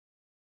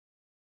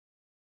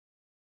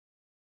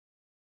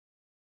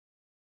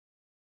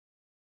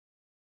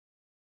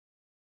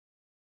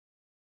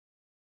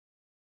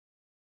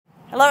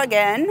Hello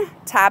again,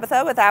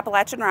 Tabitha with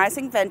Appalachian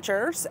Rising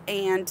Ventures,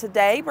 and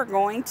today we're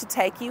going to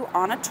take you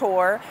on a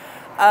tour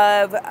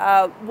of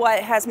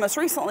what has most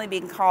recently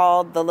been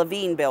called the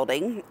Lavigne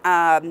building.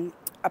 A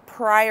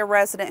prior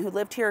resident who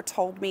lived here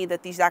told me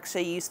that these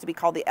actually used to be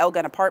called the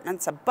Elgin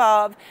Apartments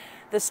above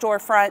the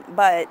storefront,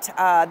 but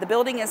the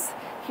building is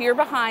here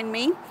behind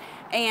me,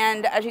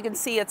 and as you can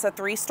see, it's a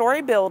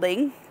three-story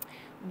building.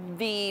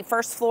 The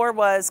first floor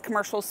was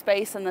commercial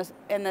space, and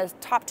the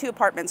top two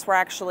apartments were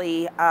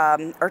actually,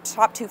 or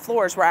top two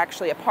floors were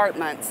actually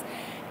apartments.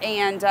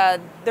 And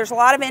there's a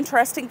lot of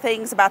interesting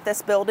things about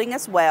this building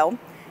as well.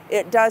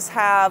 It does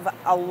have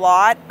a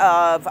lot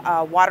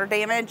of water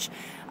damage,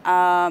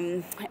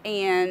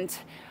 and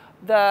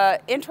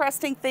the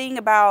interesting thing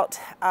about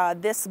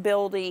this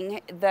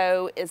building,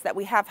 though, is that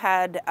we have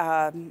had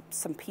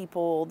some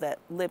people that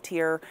lived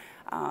here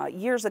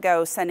years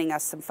ago sending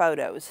us some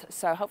photos.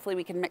 So hopefully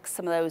we can mix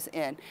some of those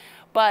in.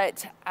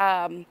 But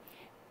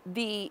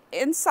the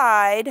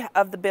inside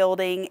of the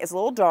building is a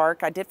little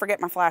dark. I did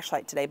forget my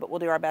flashlight today, but we'll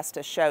do our best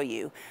to show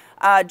you.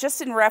 Just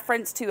in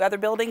reference to other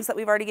buildings that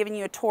we've already given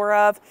you a tour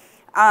of,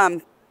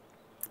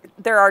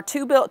 there are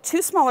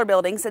two smaller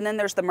buildings, and then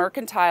there's the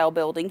Mercantile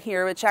building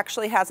here, which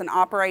actually has an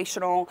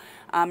operational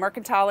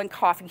mercantile and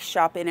coffee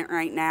shop in it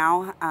right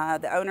now.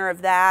 The owner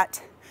of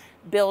that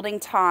building,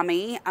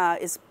 Tommy,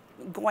 is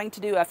going to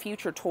do a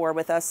future tour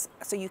with us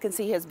so you can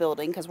see his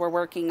building, because we're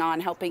working on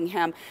helping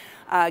him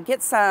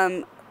get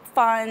some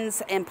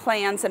funds and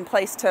plans in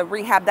place to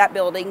rehab that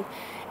building.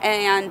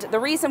 And the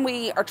reason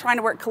we are trying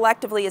to work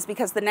collectively is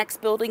because the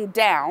next building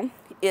down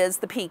is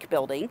the Peak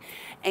building,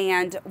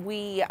 and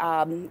we,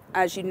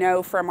 as you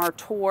know from our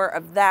tour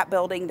of that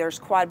building, there's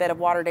quite a bit of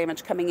water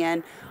damage coming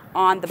in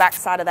on the back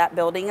side of that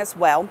building as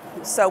well.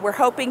 So we're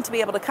hoping to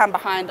be able to come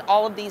behind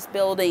all of these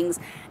buildings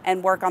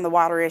and work on the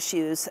water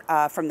issues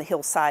from the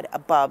hillside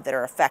above that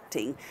are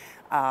affecting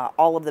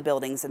all of the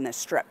buildings in this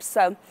strip.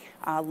 So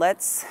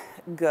let's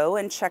go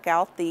and check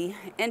out the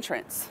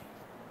entrance.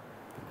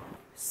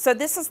 So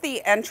this is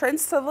the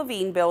entrance to the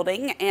Lavigne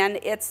building, and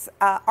it's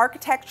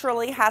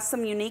architecturally has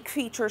some unique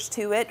features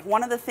to it.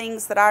 One of the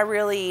things that I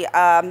really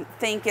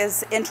think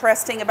is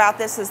interesting about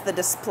this is the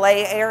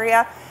display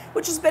area,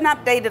 which has been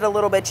updated a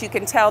little bit. You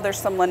can tell there's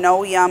some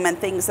linoleum and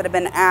things that have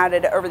been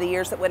added over the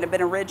years that wouldn't have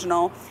been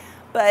original.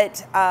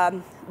 But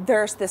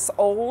there's this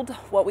old,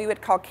 what we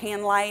would call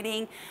can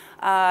lighting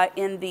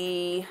in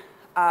the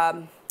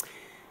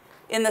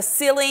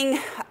ceiling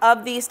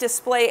of these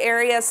display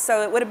areas,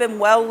 so it would have been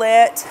well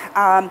lit.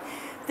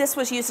 This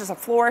was used as a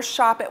florist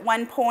shop at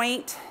one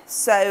point,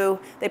 so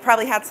they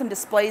probably had some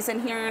displays in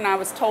here, and I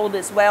was told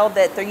as well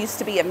that there used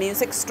to be a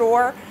music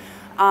store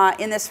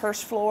in this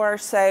first floor,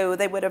 so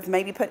they would have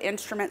maybe put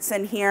instruments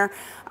in here.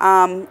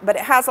 But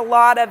it has a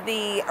lot of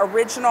the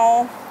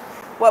original,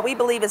 what we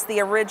believe is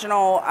the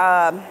original,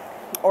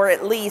 or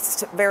at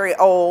least very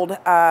old,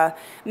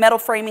 metal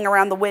framing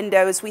around the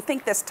windows. We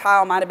think this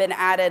tile might have been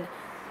added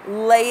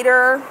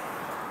later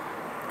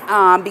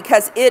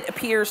because it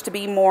appears to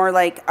be more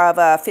like of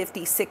a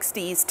 50s,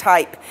 60s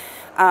type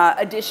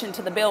addition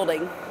to the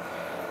building.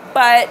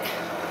 But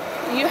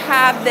you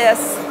have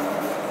this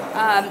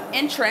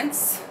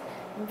entrance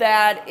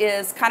that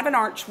is kind of an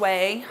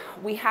archway.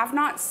 We have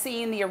not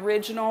seen the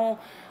original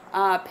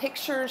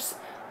pictures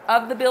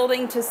of the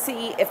building to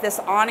see if this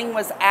awning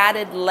was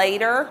added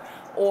later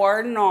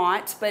or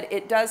not, but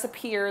it does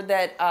appear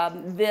that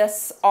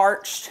this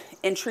arched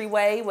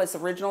entryway was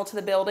original to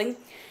the building.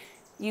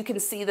 You can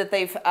see that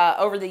they've,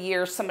 over the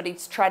years,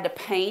 somebody's tried to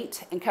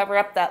paint and cover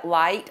up that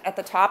light at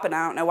the top, and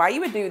I don't know why you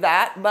would do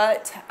that,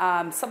 but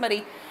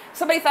somebody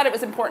thought it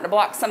was important to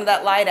block some of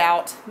that light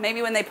out.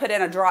 Maybe when they put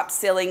in a drop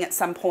ceiling at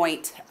some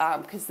point,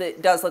 because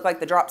it does look like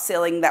the drop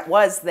ceiling that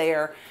was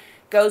there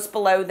goes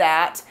below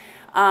that.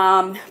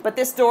 But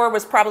this door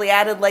was probably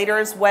added later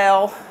as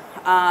well.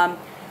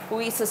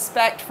 We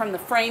suspect from the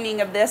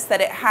framing of this that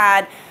it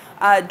had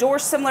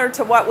doors similar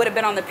to what would have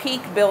been on the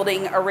Peak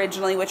building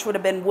originally, which would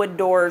have been wood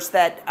doors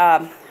that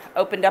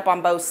opened up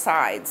on both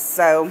sides.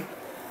 So,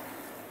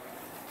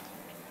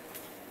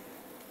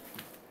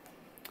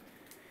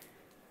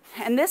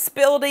 and this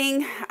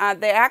building,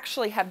 they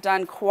actually have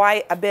done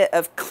quite a bit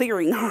of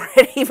clearing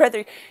already,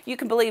 whether you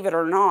can believe it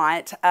or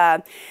not.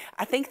 I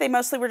think they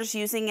mostly were just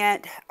using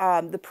it.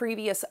 The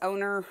previous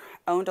owner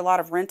owned a lot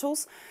of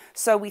rentals,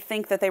 so we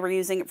think that they were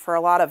using it for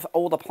a lot of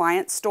old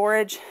appliance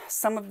storage.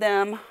 Some of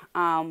them,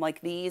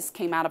 like these,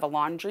 came out of a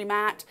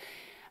laundromat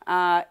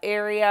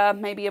area,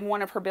 maybe in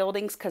one of her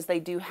buildings, because they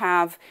do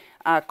have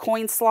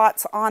coin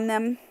slots on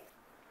them.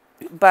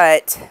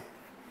 But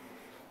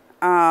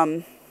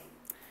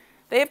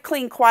they have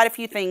cleaned quite a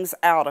few things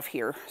out of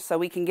here, so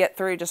we can get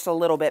through just a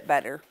little bit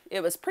better.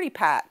 It was pretty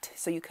packed,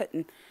 so you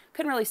couldn't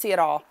really see it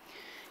all.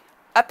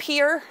 Up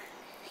here,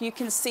 you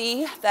can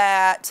see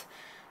that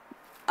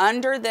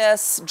under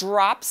this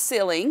drop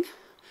ceiling,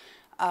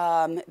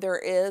 there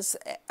is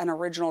an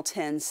original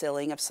tin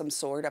ceiling of some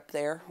sort up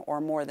there, or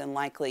more than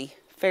likely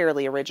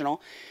fairly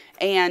original.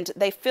 And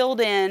they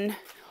filled in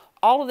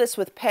all of this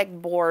with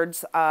peg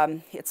boards.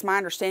 It's my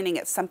understanding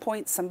at some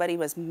point somebody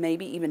was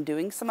maybe even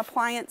doing some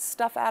appliance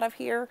stuff out of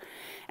here.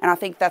 And I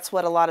think that's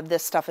what a lot of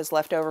this stuff is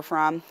left over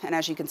from. And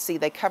as you can see,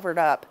 they covered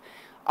up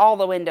all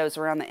the windows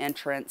around the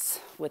entrance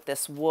with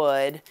this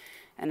wood,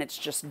 and it's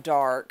just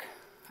dark.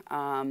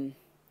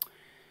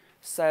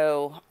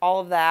 So all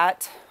of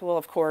that will,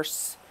 of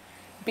course,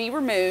 be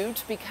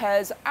removed,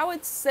 because I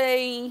would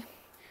say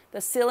the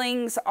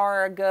ceilings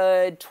are a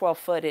good 12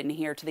 foot in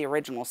here to the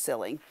original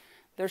ceiling.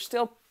 They're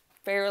still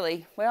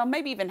fairly, well,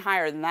 maybe even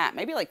higher than that,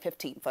 maybe like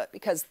 15 foot,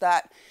 because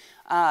that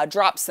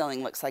drop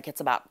ceiling looks like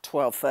it's about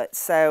 12 foot.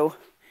 So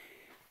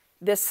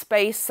this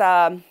space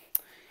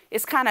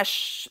is kind of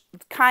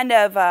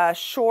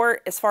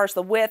short as far as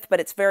the width, but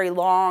it's very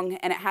long,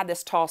 and it had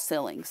this tall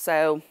ceiling.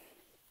 So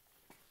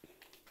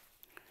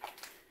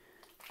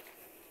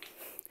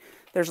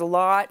there's a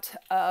lot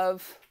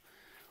of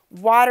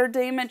water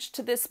damage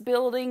to this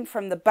building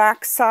from the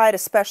back side,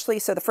 especially.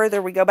 So the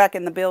further we go back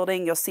in the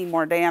building, you'll see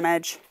more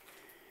damage.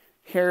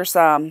 Here's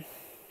an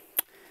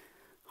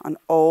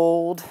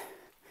old,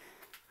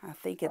 I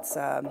think it's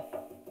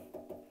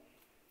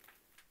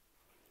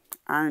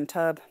iron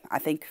tub. I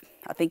think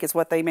is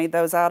what they made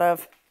those out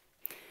of.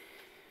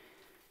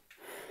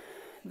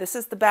 This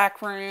is the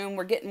back room.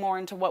 We're getting more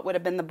into what would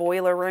have been the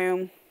boiler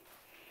room.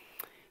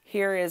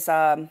 Here is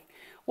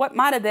what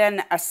might have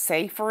been a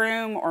safe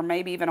room, or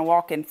maybe even a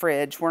walk-in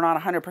fridge. We're not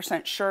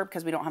 100% sure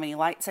because we don't have any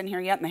lights in here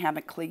yet, and they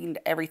haven't cleaned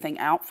everything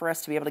out for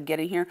us to be able to get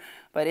in here.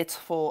 But it's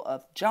full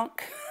of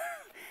junk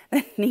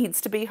that needs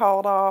to be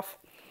hauled off.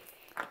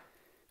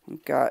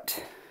 We've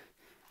got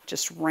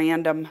just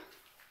random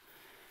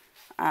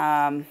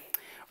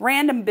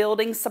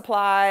building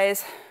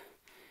supplies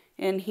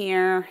in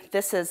here.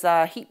 This is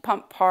a heat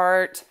pump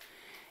part.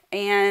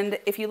 And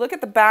if you look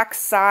at the back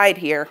side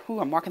here, ooh,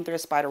 I'm walking through a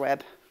spider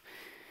web.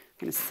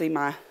 Going to see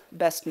my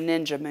best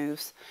ninja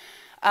moves.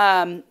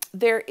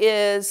 There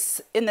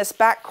is, in this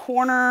back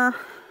corner,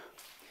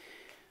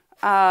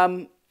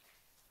 there's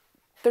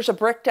a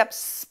bricked up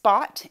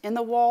spot in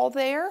the wall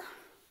there.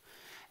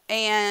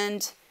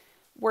 And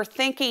we're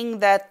thinking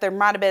that there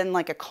might have been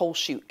like a coal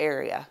chute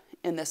area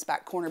in this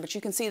back corner. But you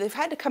can see they've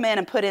had to come in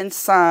and put in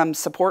some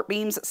support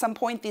beams at some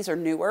point. These are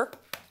newer.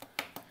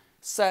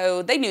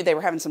 So they knew they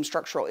were having some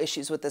structural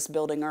issues with this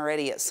building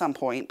already at some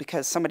point,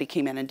 because somebody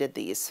came in and did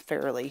these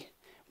fairly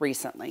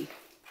recently.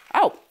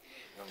 Oh,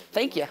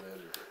 thank you.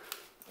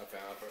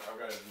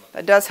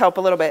 That does help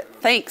a little bit.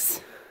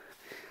 Thanks.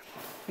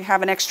 We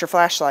have an extra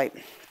flashlight.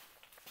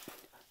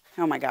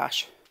 Oh my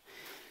gosh.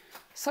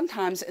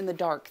 Sometimes in the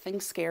dark,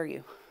 things scare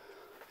you.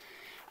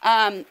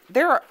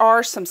 There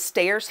are some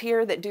stairs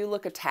here that do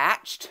look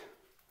attached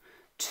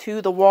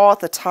to the wall at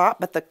the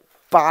top, but the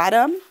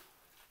bottom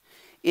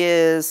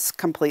is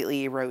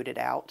completely eroded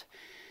out.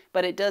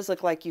 But it does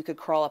look like you could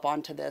crawl up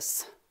onto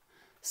this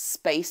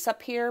space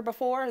up here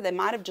before. They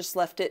might have just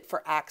left it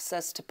for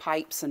access to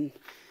pipes and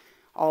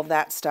all of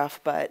that stuff,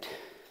 but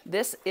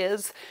this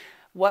is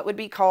what would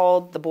be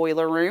called the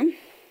boiler room.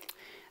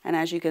 And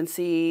as you can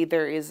see,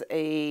 there is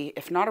a,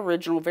 if not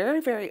original, very,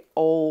 very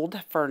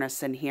old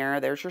furnace in here.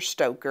 There's your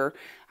stoker.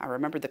 I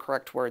remember the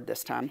correct word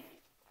this time.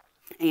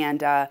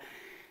 And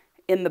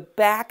in the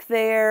back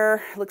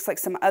there, looks like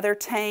some other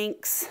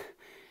tanks.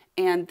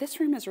 And this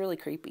room is really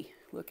creepy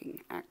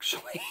looking,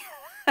 actually.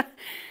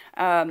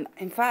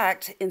 In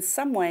fact, in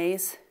some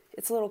ways,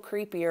 it's a little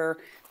creepier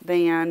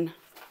than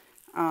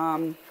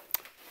the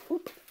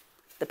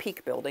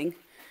Peak building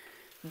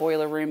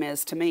boiler room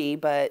is to me,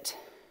 but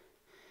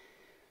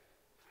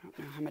I don't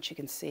know how much you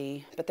can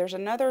see. But there's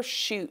another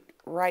chute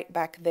right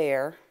back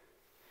there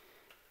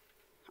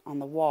on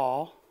the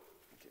wall.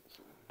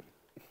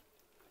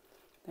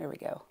 There we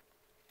go.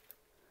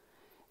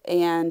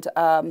 And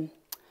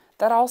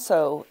that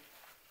also,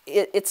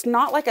 it's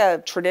not like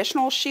a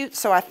traditional chute,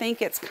 so I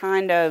think it's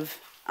kind of,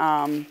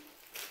 I'm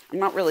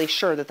not really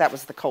sure that that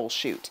was the coal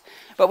chute.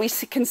 But we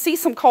can see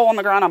some coal on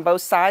the ground on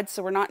both sides,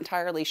 so we're not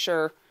entirely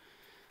sure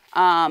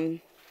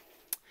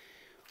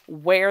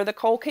where the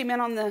coal came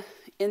in on the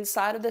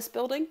inside of this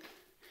building.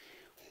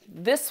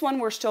 This one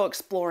we're still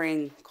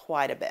exploring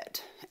quite a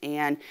bit.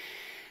 And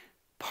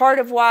part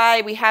of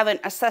why we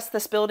haven't assessed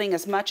this building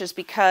as much is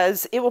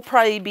because it will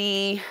probably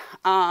be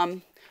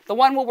the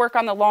one we'll work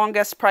on the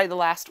longest, probably the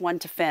last one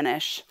to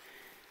finish,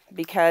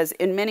 because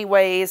in many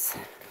ways,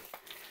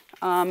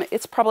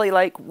 it's probably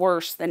like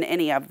worse than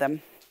any of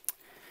them.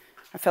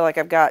 I feel like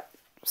I've got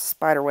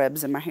spider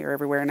webs in my hair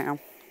everywhere now.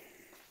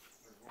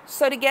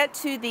 So to get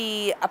to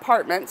the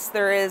apartments,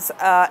 there is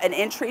an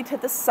entry to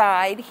the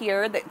side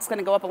here that's going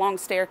to go up a long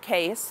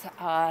staircase.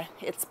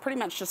 It's pretty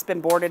much just been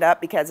boarded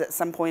up because at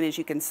some point, as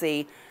you can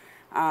see,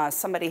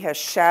 somebody has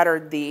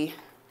shattered the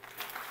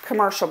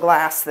commercial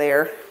glass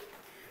there.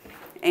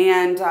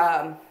 And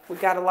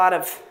we've got a lot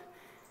of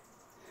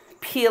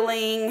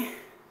peeling,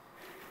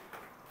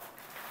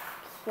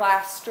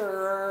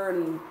 plaster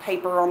and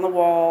paper on the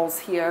walls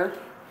here.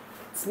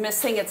 It's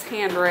missing its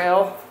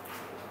handrail.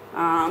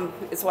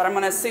 Is what I'm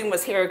going to assume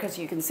was here because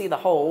you can see the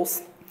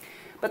holes.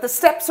 But the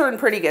steps are in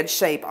pretty good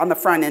shape on the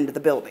front end of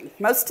the building.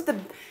 Most of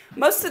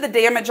the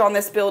damage on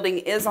this building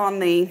is on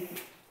the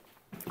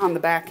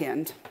back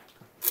end.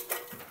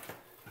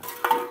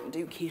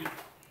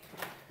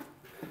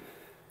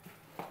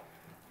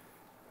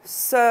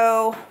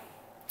 So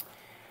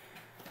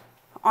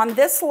on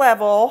this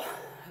level,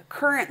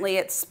 currently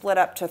it's split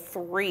up to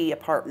 3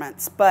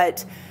 apartments,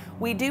 but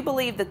we do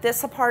believe that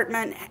this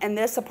apartment and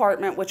this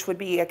apartment, which would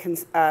be a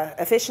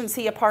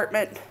efficiency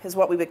apartment, is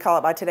what we would call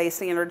it by today's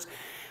standards.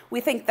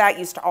 We think that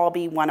used to all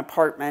be one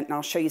apartment, and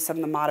I'll show you some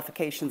of the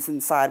modifications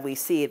inside we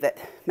see that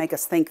make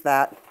us think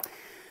that.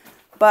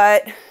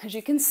 But as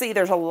you can see,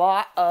 there's a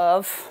lot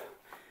of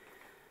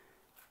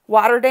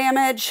water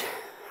damage,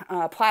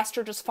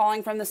 plaster just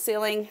falling from the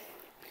ceiling.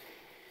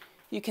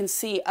 You can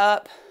see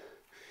up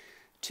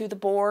to the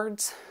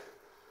boards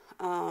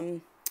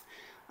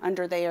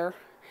under there.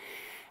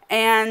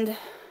 And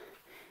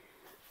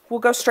we'll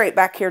go straight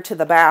back here to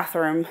the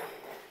bathroom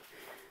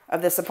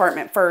of this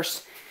apartment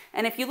first.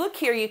 And if you look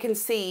here, you can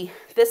see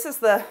this is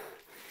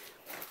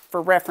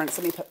for reference,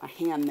 let me put my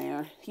hand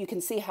there. You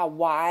can see how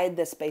wide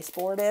this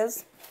baseboard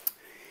is.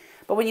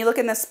 But when you look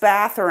in this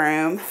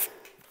bathroom,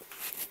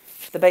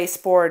 the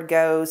baseboard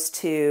goes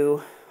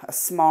to a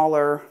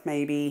smaller,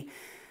 maybe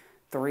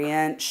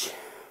 3-inch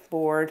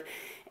board.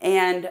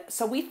 And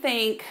so we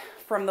think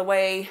from the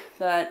way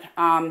that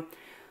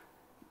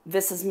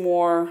this is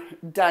more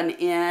done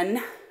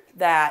in,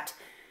 that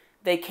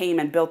they came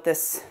and built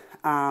this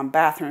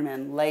bathroom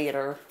in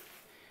later,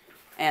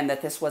 and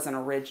that this wasn't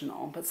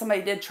original. But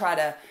somebody did try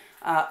to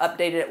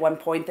update it at one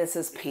point. This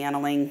is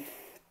paneling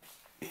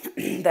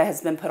that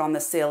has been put on the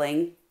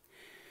ceiling.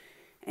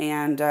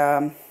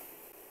 And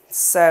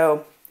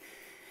so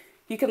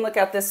you can look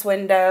out this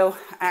window,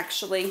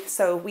 actually.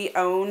 So we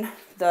own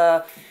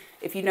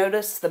if you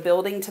notice the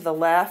building to the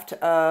left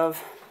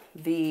of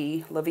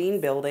the Lavigne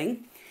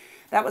building,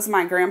 that was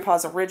my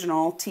grandpa's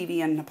original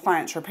TV and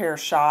appliance repair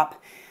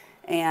shop.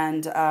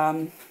 And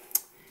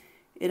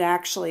it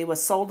actually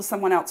was sold to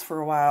someone else for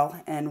a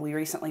while, and we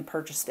recently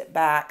purchased it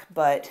back.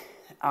 But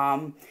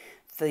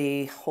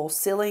the whole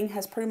ceiling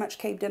has pretty much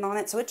caved in on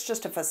it, so it's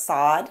just a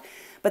facade.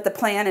 But the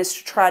plan is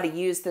to try to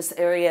use this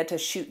area to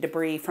shoot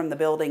debris from the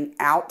building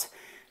out,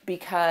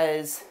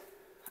 because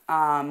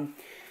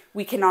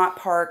we cannot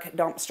park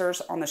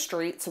dumpsters on the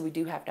street, so we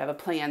do have to have a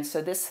plan.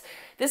 So this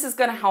is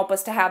going to help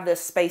us to have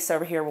this space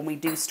over here when we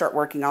do start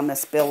working on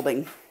this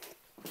building.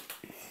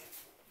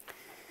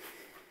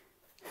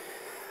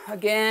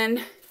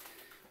 Again,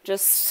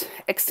 just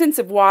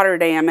extensive water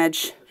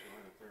damage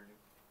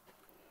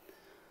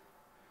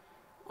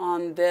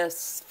on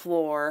this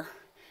floor.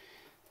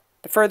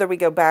 The further we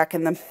go back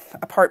in the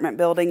apartment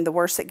building, the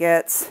worse it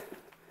gets.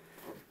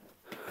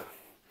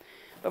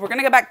 But we're going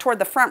to go back toward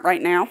the front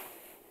right now.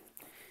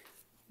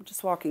 I'm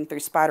just walking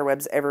through spider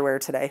webs everywhere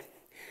today.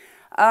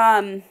 We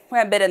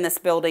haven't been in this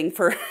building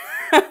for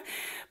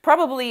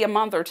probably a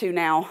month or two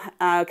now,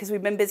 because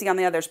we've been busy on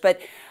the others.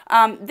 But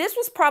this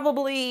was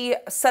probably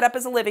set up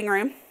as a living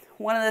room.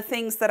 One of the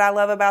things that I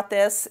love about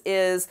this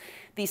is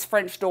these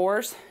French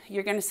doors.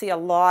 You're going to see a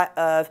lot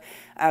of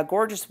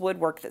gorgeous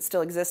woodwork that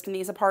still exists in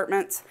these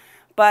apartments.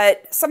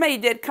 But somebody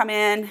did come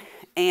in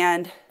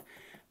and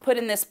put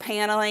in this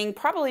paneling,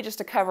 probably just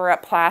to cover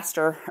up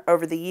plaster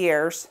over the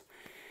years.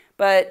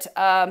 But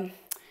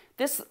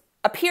this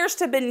appears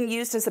to have been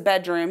used as a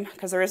bedroom,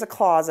 because there is a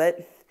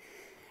closet.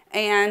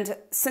 And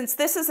since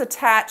this is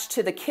attached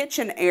to the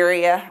kitchen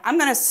area, I'm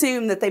going to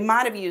assume that they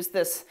might have used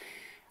this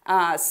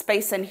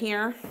space in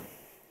here.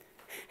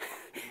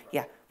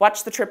 Yeah,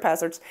 watch the trip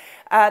hazards.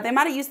 They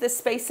might have used this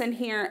space in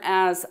here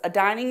as a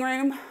dining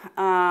room,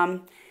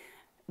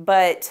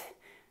 but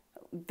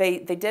they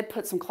did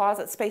put some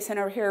closet space in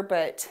over here,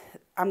 but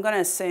I'm going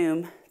to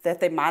assume that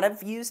they might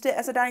have used it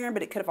as a dining room,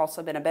 but it could have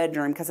also been a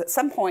bedroom, because at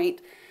some point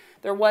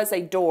there was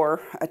a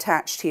door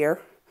attached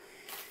here.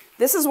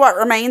 This is what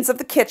remains of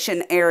the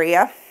kitchen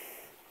area.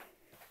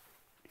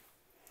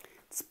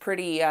 It's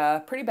pretty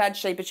bad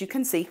shape, as you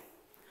can see.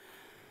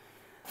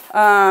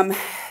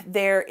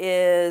 There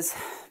is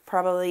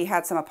probably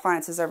had some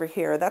appliances over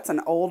here. That's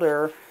an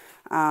older,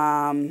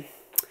 I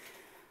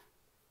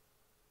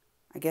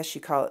guess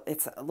you call it,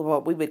 it's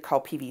what we would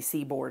call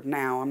PVC board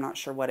now. I'm not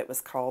sure what it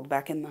was called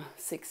back in the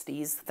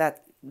 60s.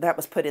 That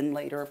was put in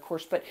later, of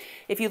course. But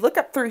if you look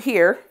up through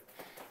here,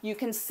 you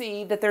can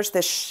see that there's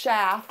this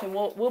shaft, and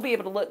we'll be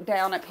able to look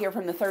down up here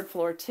from the 3rd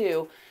floor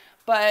too.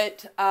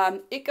 But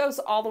it goes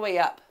all the way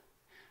up.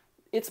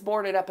 It's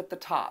boarded up at the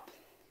top.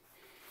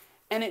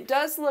 And it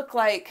does look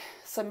like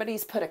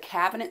somebody's put a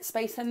cabinet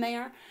space in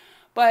there.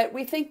 But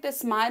we think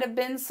this might have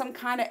been some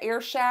kind of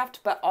air shaft,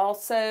 but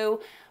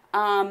also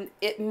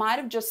it might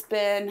have just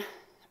been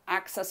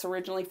access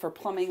originally for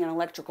plumbing and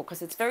electrical,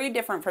 because it's very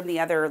different from the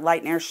other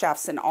light and air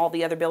shafts in all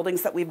the other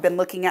buildings that we've been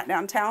looking at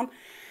downtown.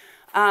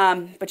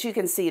 But you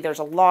can see there's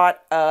a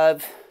lot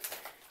of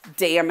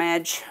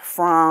damage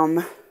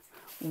from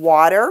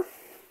water.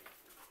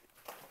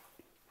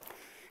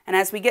 And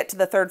as we get to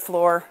the 3rd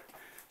floor,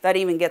 that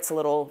even gets a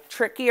little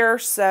trickier.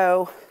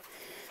 So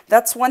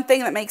That's one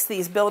thing that makes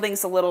these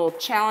buildings a little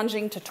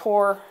challenging to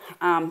tour.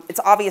 It's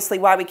obviously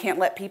why we can't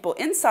let people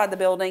inside the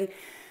building,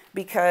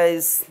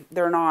 because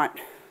they're not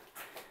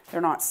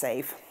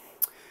safe.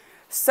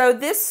 So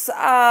this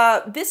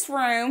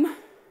room,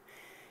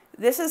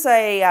 this is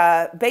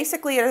a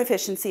basically an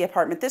efficiency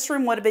apartment. This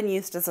room would have been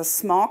used as a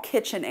small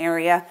kitchen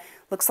area.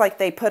 Looks like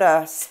they put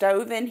a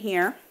stove in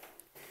here.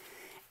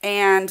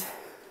 And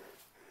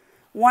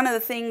one of the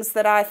things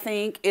that I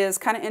think is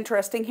kind of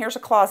interesting, here's a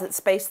closet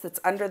space that's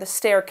under the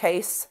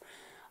staircase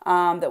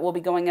that will be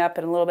going up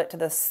in a little bit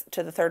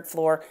to the third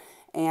floor.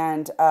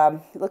 And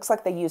it looks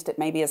like they used it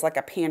maybe as like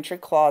a pantry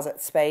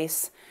closet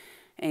space.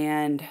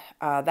 And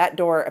that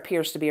door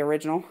appears to be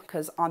original,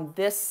 because on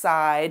this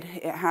side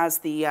it has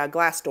the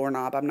glass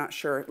doorknob. I'm not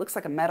sure. It looks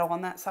like a metal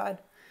on that side,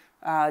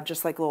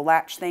 just like a little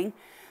latch thing.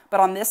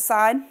 But on this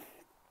side,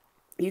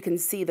 you can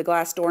see the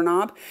glass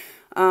doorknob.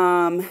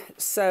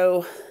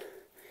 So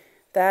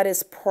that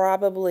is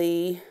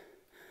probably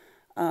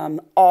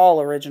all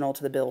original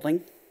to the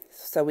building.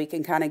 So we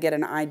can kind of get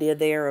an idea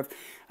there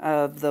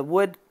of the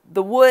wood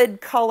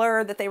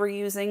color that they were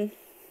using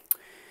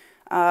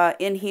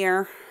in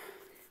here.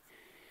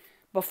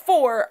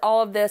 Before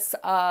all of this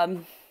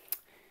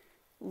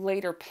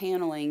later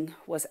paneling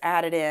was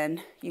added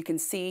in, you can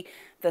see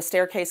the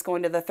staircase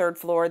going to the third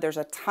floor. There's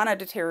a ton of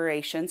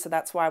deterioration, so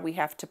that's why we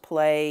have to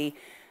play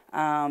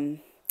a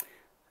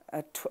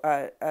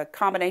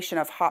combination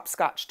of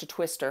hopscotch to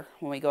twister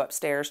when we go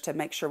upstairs to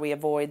make sure we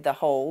avoid the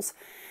holes.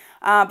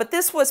 But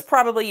this was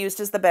probably used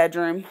as the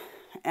bedroom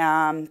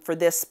for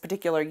this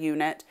particular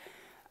unit.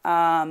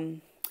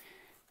 And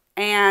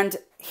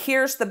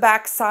here's the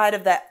back side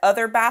of that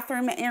other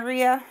bathroom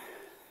area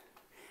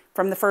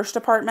from the first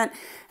apartment.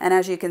 And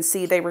as you can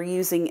see, they were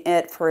using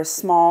it for a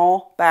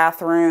small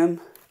bathroom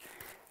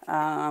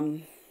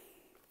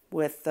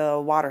with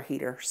the water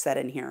heater set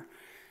in here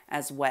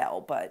as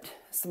well. But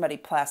somebody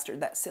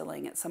plastered that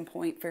ceiling at some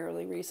point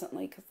fairly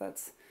recently, because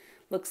that's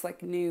looks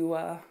like new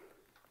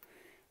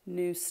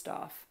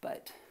stuff.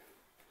 But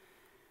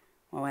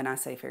well, when I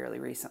say fairly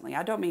recently,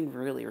 I don't mean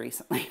really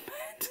recently,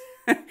 but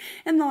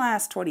in the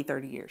last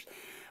 20-30 years.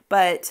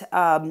 But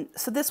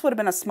so this would have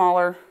been a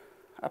smaller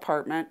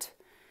apartment.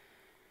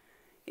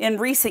 In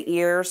recent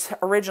years,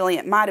 originally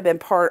it might have been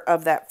part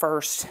of that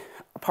first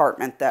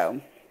apartment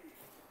though.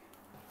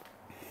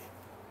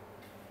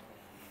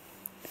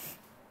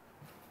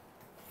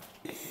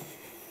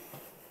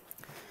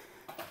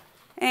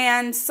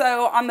 And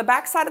so on the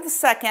back side of the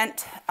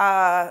second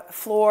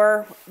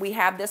floor, we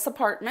have this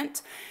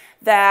apartment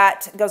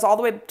that goes all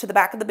the way to the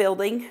back of the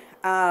building.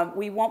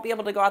 We won't be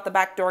able to go out the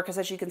back door because,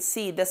 as you can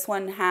see, this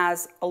one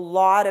has a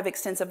lot of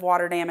extensive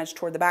water damage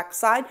toward the back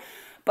side.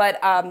 But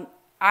I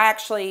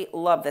actually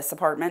love this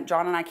apartment.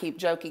 John and I keep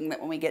joking that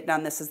when we get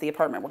done, this is the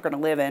apartment we're going to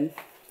live in.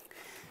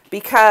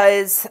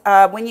 Because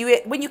when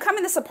you come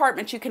in this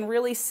apartment, you can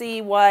really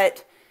see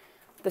what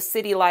the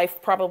city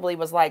life probably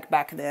was like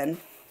back then.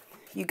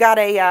 You got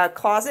a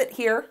closet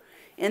here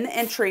in the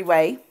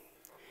entryway.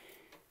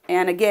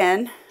 And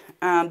again,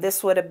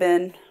 this would have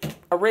been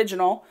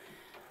original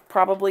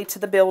probably to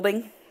the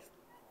building.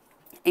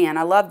 And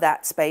I love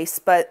that space.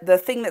 But the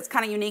thing that's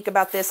kind of unique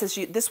about this is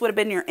this would have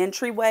been your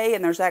entryway,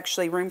 and there's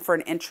actually room for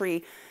an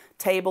entry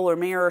table or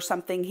mirror or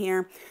something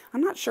here.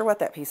 I'm not sure what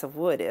that piece of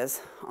wood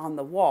is on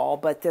the wall,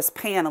 but this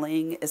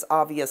paneling is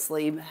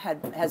obviously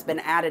has been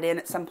added in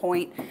at some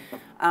point.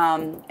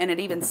 And it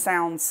even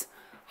sounds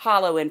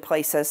hollow in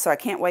places, so I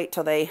can't wait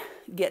till they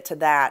get to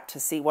that to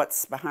see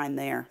what's behind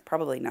there.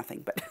 Probably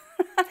nothing, but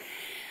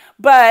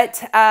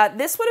but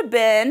this would have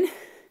been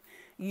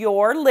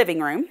your living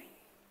room,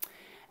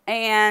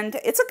 and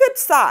it's a good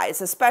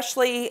size,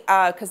 especially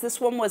because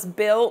this one was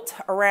built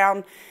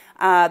around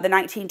the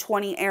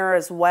 1920 era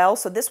as well.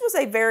 So this was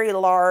a very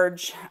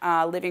large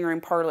living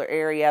room parlor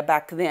area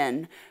back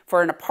then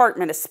for an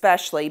apartment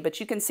especially,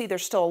 but you can see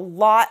there's still a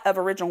lot of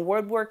original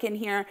woodwork in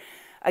here.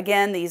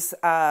 Again, these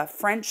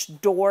French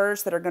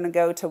doors that are going to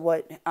go to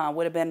what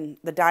would have been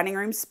the dining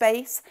room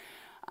space.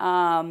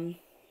 And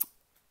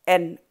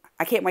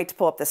I can't wait to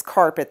pull up this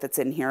carpet that's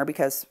in here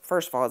because,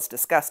 first of all, it's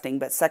disgusting.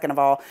 But second of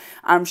all,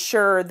 I'm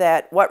sure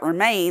that what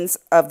remains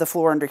of the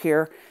floor under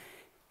here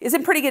is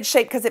in pretty good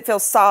shape because it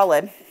feels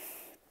solid.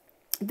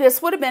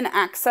 This would have been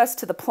access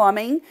to the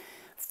plumbing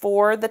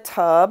for the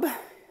tub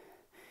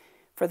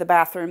for the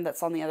bathroom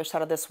that's on the other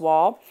side of this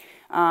wall.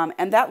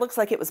 And that looks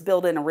like it was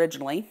built in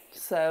originally.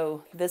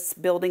 So this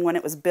building, when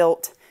it was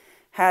built,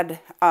 had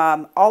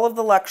all of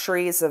the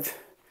luxuries of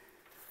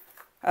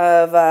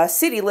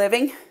city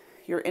living,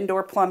 your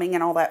indoor plumbing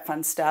and all that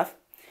fun stuff.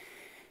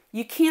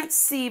 You can't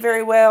see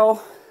very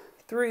well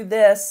through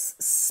this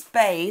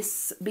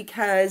space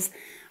because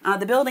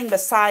the building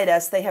beside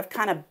us, they have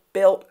kind of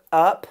built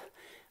up.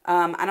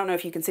 I don't know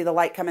if you can see the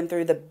light coming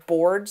through the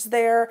boards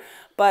there,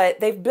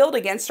 but they've built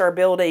against our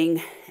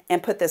building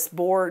and put this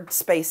board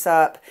space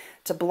up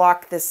to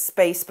block this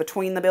space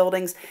between the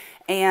buildings.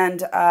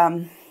 And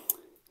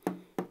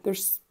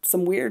there's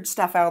some weird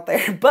stuff out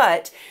there,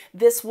 but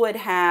this would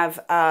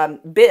have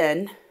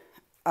been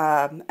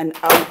a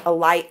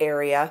light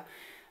area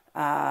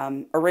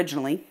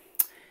originally.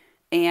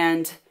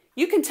 And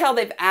you can tell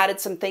they've added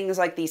some things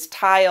like these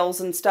tiles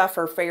and stuff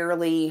are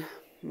fairly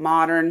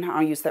modern.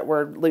 I'll use that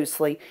word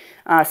loosely.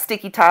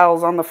 Sticky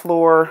tiles on the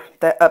floor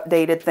that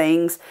updated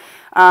things.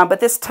 But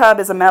this tub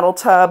is a metal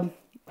tub.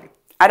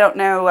 I don't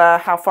know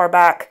how far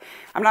back.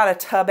 I'm not a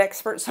tub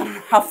expert, so I don't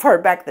know how far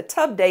back the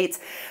tub dates.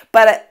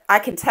 But I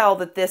can tell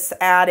that this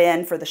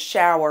add-in for the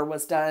shower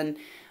was done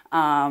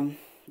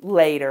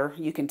later.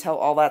 You can tell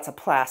all that's a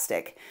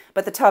plastic.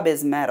 But the tub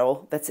is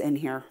metal that's in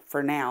here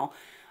for now.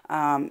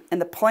 And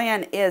the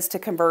plan is to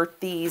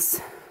convert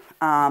these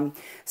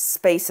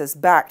spaces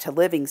back to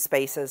living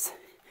spaces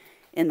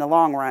in the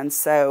long run.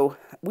 So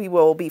we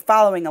will be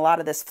following a lot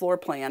of this floor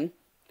plan.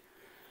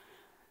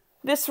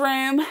 This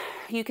room,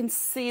 you can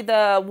see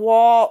the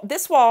wall.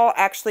 This wall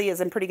actually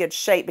is in pretty good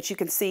shape, but you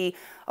can see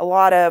a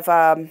lot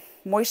of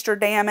moisture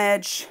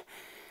damage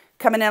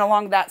coming in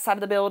along that side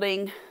of the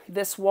building.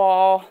 This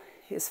wall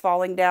is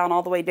falling down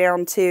all the way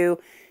down to,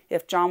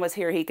 if John was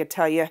here, he could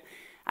tell you.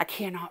 I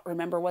cannot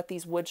remember what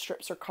these wood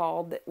strips are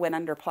called that went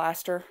under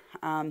plaster.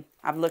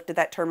 I've looked at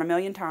that term a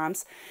million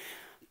times,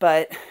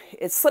 but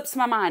it slips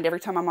my mind every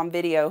time I'm on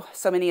video,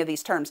 so many of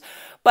these terms.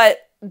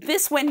 But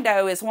this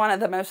window is one of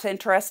the most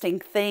interesting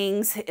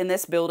things in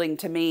this building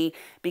to me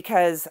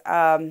because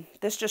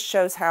this just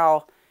shows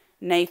how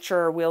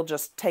nature will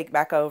just take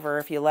back over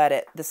if you let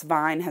it. This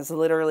vine has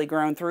literally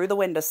grown through the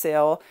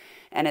windowsill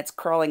and it's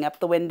crawling up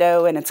the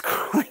window and it's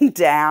crawling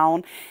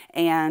down,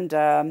 and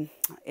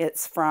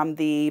it's from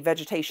the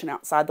vegetation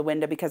outside the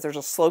window because there's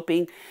a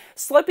sloping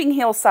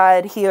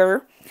hillside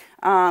here,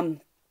 and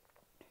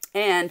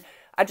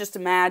I just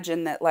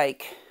imagine that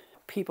like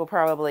people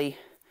probably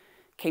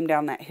came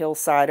down that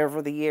hillside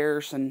over the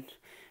years and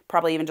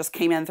probably even just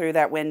came in through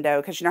that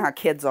window because you know how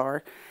kids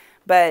are.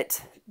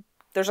 But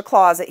there's a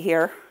closet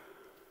here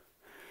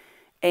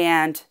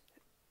and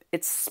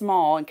it's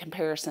small in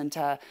comparison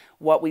to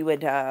what we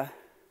would,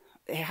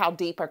 how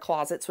deep our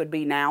closets would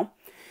be now.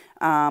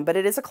 But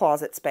it is a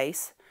closet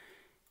space.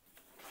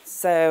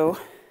 So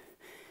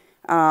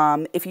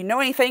if you know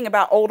anything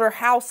about older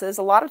houses,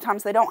 a lot of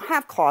times they don't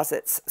have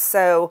closets.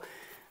 So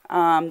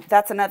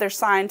that's another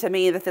sign to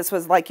me that this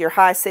was like your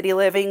high city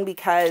living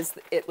because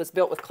it was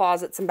built with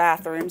closets and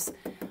bathrooms.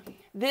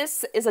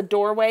 This is a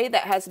doorway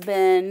that has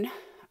been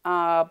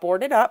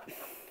boarded up.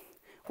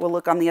 We'll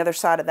look on the other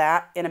side of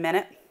that in a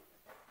minute.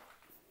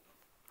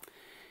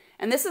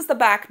 And this is the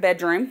back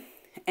bedroom.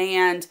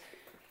 And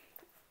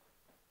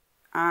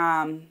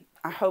I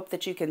hope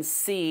that you can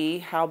see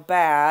how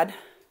bad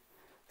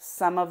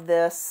some of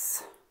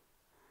this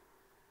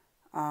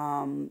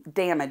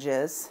damage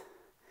is.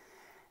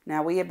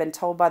 Now, we have been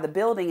told by the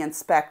building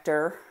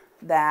inspector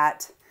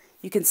that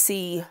you can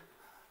see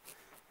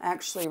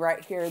actually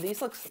right here,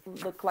 these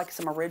look like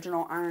some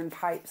original iron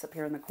pipes up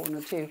here in the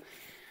corner too.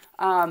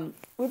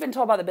 We've been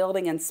told by the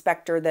building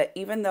inspector that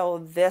even though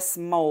this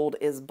mold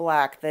is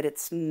black, that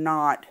it's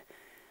not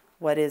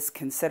what is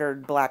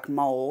considered black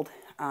mold.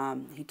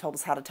 He told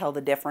us how to tell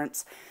the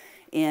difference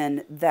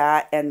in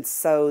that, and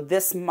so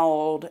this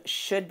mold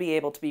should be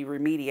able to be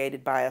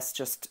remediated by us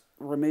just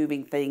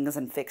removing things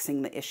and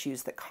fixing the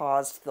issues that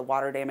caused the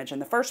water damage in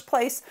the first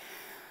place.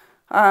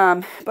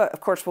 But of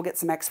course we'll get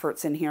some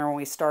experts in here when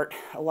we start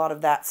a lot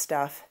of that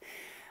stuff.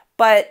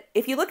 But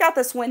if you look out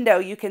this window,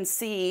 you can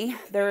see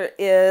there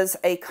is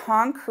a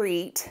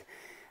concrete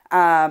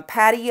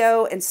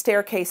patio and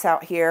staircase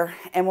out here.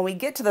 And when we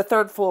get to the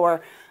third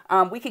floor,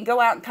 we can go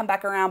out and come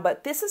back around,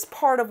 but this is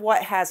part of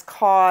what has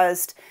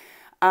caused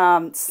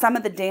some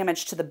of the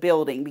damage to the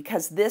building,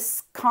 because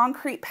this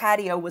concrete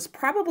patio was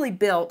probably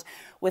built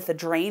with a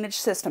drainage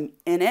system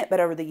in it, but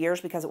over the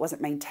years, because it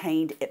wasn't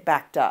maintained, it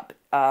backed up,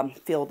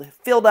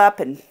 filled up,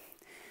 and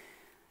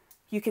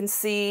you can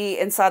see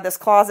inside this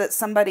closet,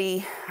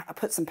 somebody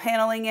put some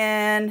paneling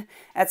in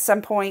at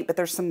some point, but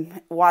there's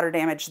some water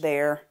damage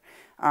there,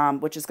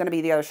 which is going to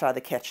be the other side of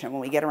the kitchen.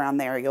 When we get around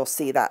there, you'll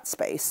see that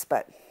space,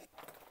 but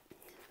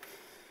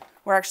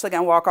we're actually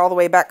going to walk all the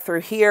way back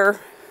through here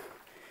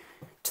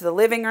to the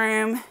living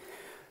room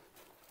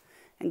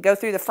and go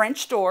through the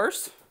French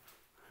doors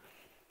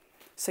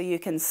so you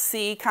can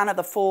see kind of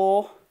the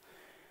full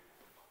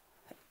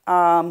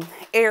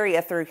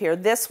area through here.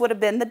 This would have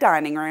been the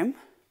dining room,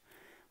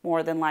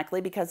 more than likely,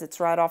 because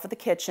it's right off of the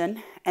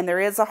kitchen, and there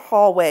is a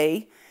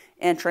hallway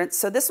entrance.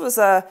 So this was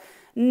a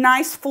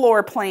nice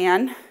floor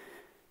plan.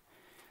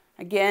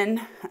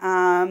 Again,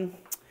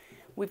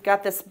 we've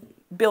got this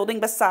building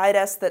beside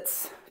us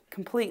that's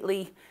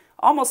completely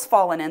almost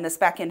fallen in. This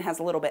back end has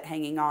a little bit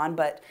hanging on,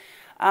 but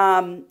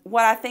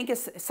what I think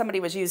is somebody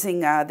was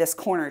using this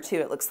corner too,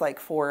 it looks like,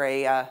 for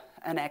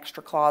an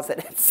extra closet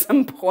at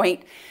some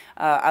point.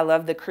 I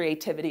love the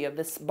creativity of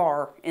this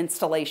bar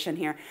installation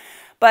here.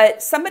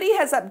 But somebody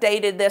has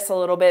updated this a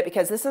little bit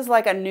because this is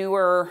like a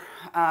newer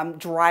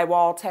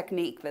drywall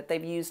technique that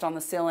they've used on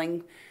the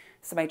ceiling.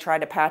 Somebody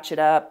tried to patch it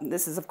up.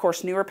 This is, of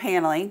course, newer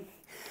paneling.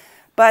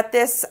 But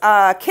this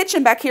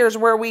kitchen back here is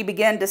where we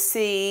begin to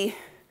see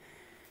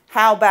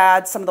how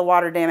bad some of the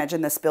water damage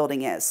in this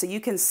building is. So you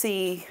can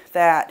see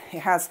that it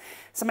has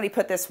Somebody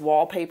put this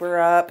wallpaper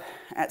up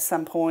at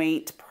some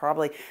point,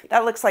 probably.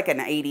 That looks like an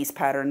 80s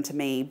pattern to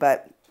me,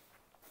 but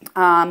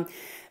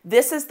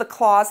this is the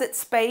closet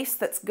space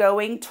that's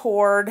going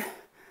toward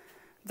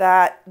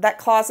that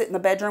closet in the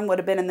bedroom would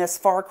have been in this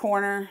far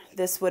corner.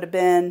 This would have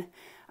been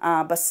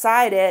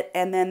beside it,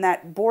 and then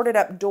that boarded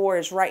up door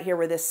is right here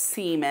where this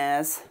seam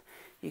is.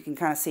 You can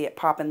kind of see it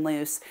popping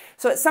loose.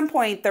 So at some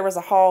point there was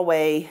a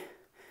hallway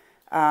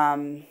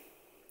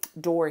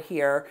door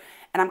here,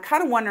 and I'm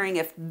kind of wondering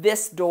if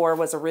this door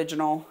was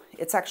original.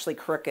 It's actually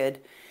crooked.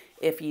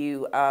 If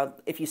you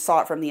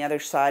saw it from the other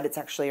side, it's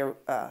actually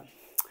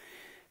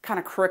kind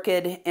of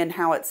crooked in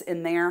how it's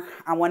in there.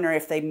 I wonder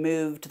if they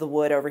moved the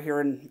wood over here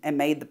and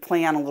made the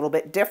plan a little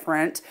bit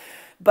different.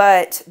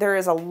 But there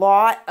is a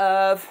lot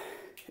of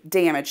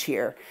damage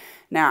here.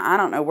 Now, I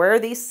don't know where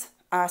these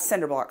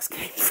cinder blocks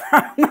came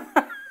from.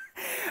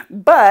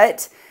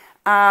 But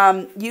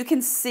you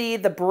can see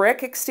the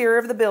brick exterior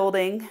of the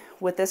building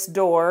with this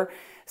door.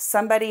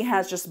 Somebody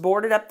has just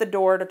boarded up the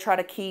door to try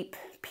to keep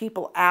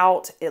people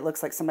out. It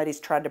looks like somebody's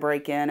tried to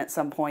break in at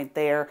some point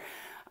there.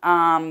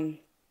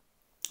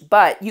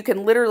 But you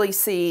can literally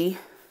see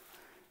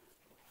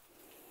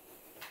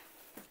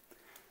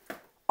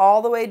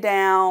all the way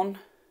down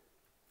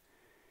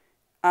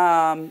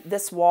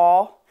this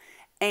wall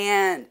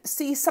and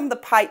see some of the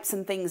pipes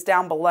and things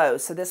down below.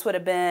 So this would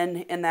have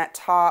been in that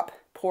top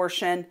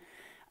portion.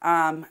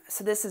 So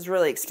this is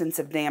really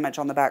extensive damage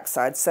on the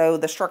backside. So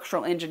the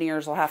structural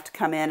engineers will have to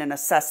come in and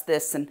assess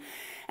this and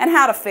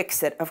how to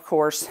fix it, of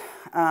course.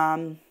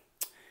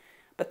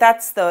 But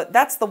that's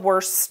the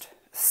worst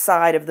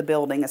side of the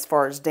building as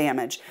far as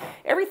damage.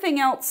 Everything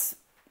else,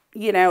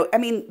 you know, I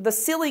mean, the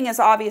ceiling is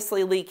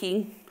obviously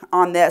leaking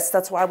on this.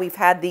 That's why we've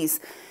had these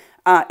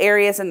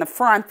areas in the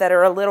front that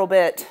are a little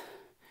bit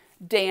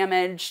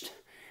damaged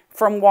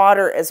from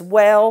water as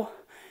well.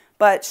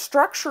 But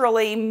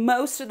structurally,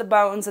 most of the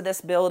bones of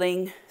this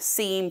building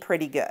seem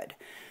pretty good.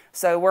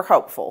 So we're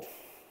hopeful.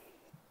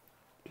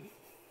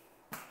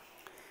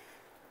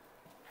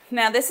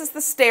 Now this is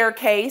the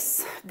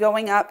staircase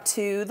going up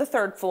to the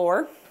 3rd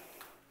floor.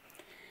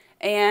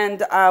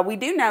 And we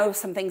do know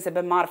some things have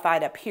been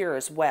modified up here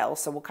as well,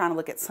 so we'll kind of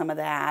look at some of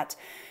that.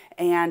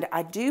 And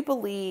I do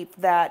believe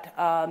that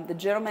the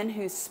gentleman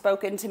who's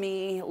spoken to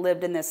me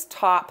lived in this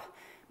top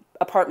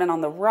apartment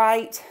on the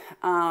right,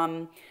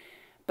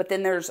 but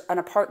then there's an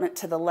apartment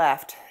to the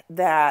left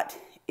that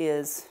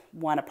is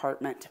one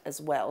apartment as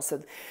well.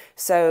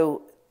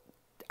 So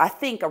I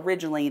think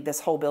originally this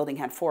whole building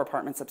had 4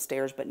 apartments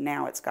upstairs, but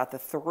now it's got the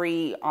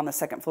 3 on the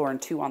 2nd floor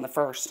and 2 on the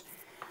 1st.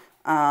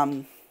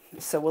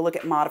 So we'll look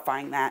at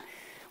modifying that.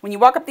 When you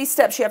walk up these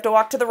steps, you have to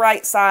walk to the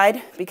right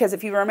side, because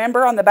if you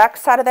remember on the back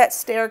side of that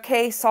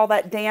staircase, all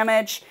that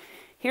damage,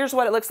 here's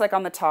what it looks like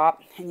on the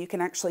top. And you can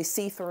actually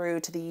see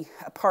through to the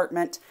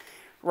apartment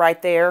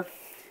right there.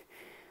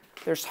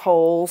 There's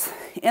holes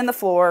in the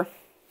floor.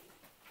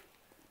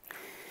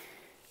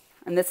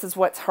 And this is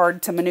what's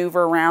hard to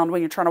maneuver around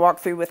when you're trying to walk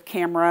through with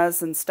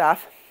cameras and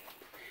stuff.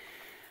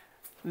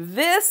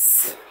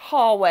 This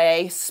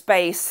hallway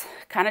space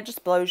kind of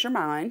just blows your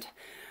mind.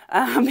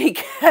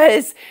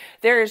 Because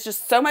there is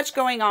just so much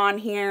going on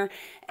here,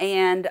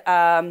 and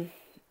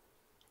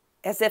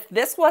as if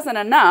this wasn't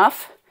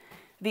enough,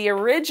 the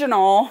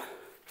original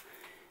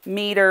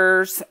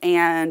meters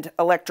and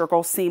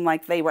electrical seem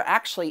like they were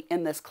actually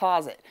in this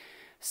closet.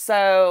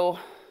 So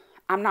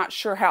I'm not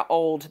sure how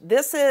old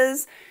this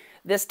is.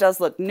 This does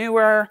look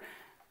newer,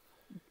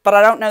 but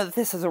I don't know that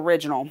this is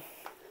original.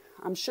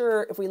 I'm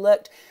sure if we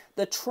looked,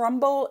 the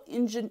Trumbull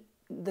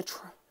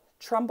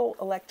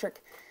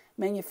Electric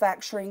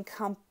Manufacturing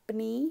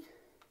Company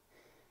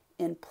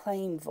in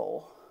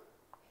Plainville.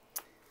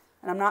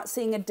 And I'm not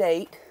seeing a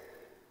date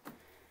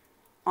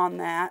on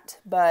that,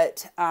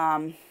 but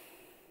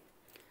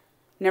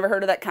never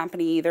heard of that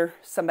company either.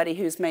 Somebody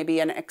who's maybe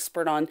an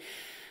expert on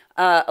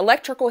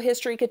electrical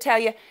history could tell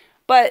you.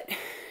 But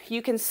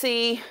you can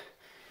see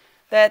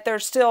that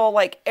there's still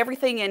like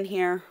everything in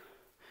here.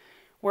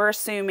 We're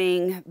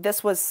assuming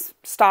this was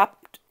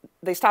stopped.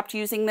 They stopped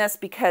using this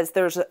because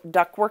there's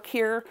ductwork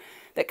here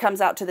that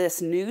comes out to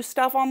this new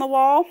stuff on the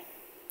wall.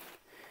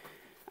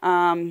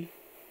 And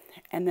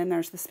then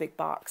there's this big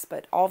box.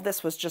 But all of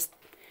this was just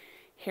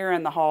here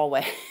in the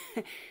hallway.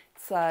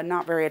 It's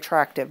not very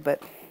attractive,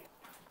 but...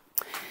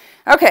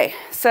 Okay,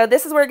 so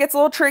this is where it gets a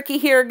little tricky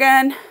here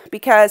again,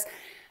 because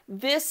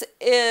this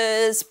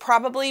is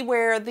probably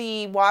where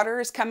the water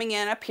is coming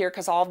in up here,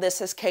 because all of this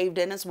has caved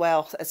in as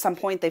well. At some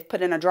point, they've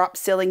put in a drop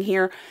ceiling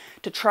here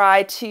to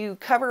try to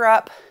cover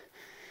up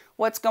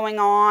what's going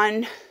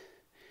on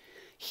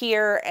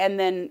here, and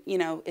then, you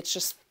know, it's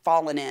just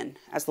fallen in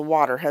as the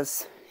water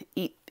has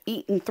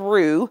eaten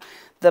through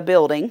the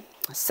building.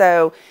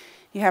 So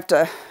you have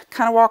to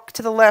kind of walk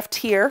to the left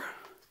here,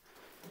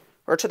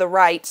 or to the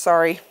right,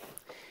 sorry.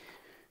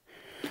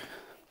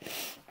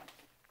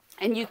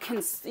 And you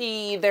can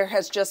see there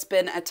has just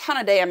been a ton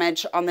of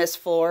damage on this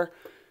floor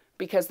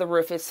because the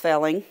roof is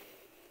failing.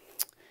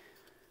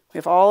 We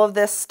have all of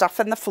this stuff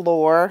in the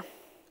floor.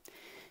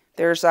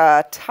 There's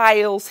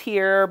tiles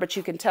here, but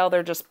you can tell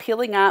they're just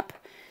peeling up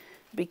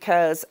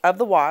because of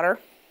the water.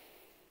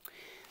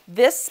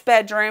 This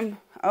bedroom,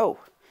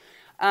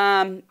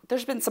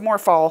 there's been some more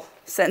fall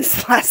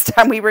since last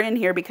time we were in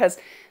here because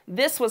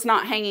this was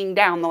not hanging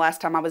down the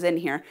last time I was in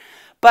here.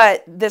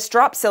 But this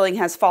drop ceiling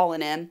has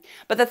fallen in.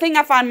 But the thing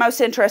I find most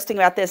interesting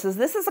about this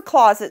is a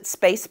closet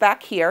space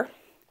back here.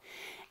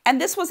 And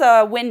this was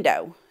a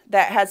window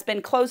that has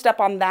been closed up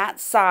on that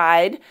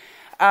side.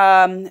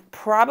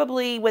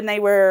 Probably when they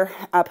were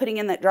putting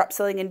in that drop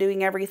ceiling and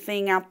doing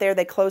everything out there,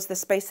 they closed the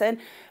space in.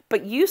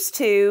 But used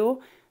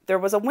to, there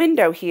was a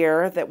window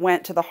here that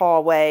went to the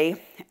hallway.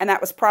 And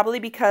that was probably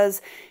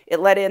because it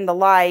let in the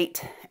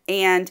light.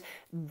 And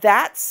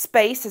that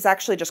space is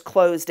actually just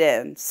closed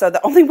in. So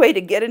the only way to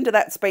get into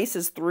that space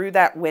is through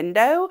that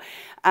window,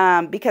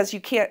 because you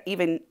can't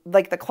even,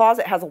 like, the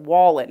closet has a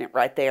wall in it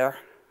right there.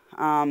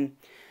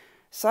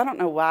 So I don't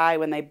know why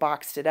when they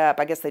boxed it up,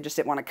 I guess they just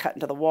didn't want to cut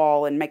into the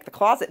wall and make the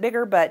closet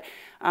bigger. But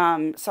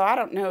so I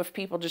don't know if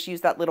people just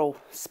use that little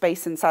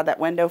space inside that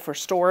window for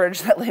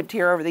storage that lived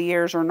here over the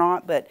years or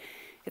not, but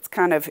it's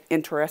kind of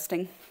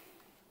interesting.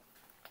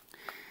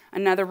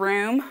 Another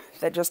room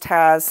that just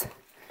has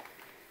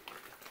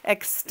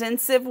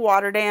extensive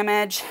water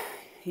damage.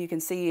 You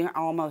can see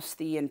almost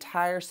the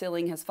entire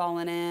ceiling has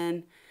fallen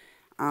in.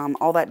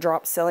 All that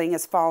drop ceiling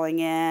is falling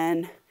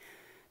in.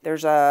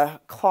 There's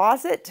a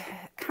closet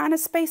kind of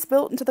space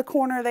built into the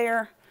corner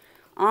there.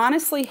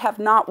 Honestly, have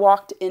not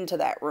walked into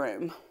that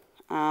room.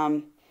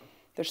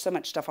 There's so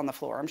much stuff on the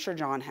floor. I'm sure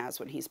John has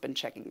when he's been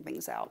checking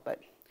things out, but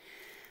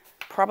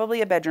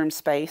probably a bedroom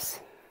space.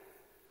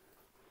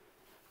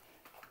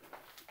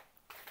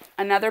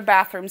 Another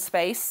bathroom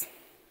space.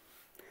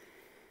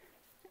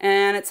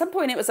 And at some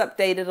point it was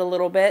updated a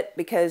little bit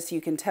because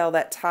you can tell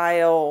that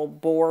tile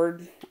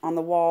board on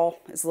the wall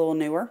is a little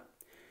newer.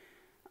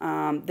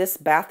 This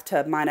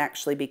bathtub might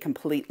actually be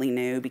completely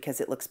new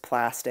because it looks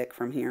plastic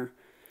from here.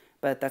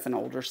 But that's an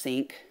older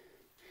sink.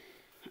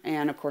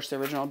 And of course the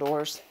original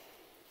doors.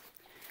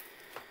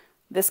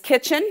 This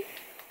kitchen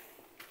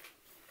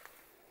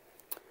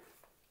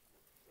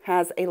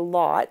has a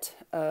lot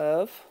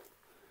of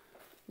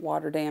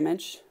water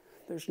damage.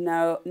 There's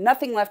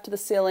nothing left to the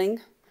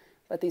ceiling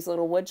but these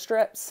little wood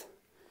strips.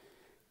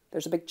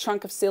 There's a big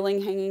chunk of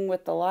ceiling hanging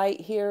with the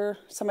light here.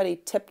 Somebody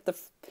tipped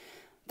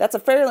that's a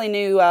fairly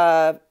new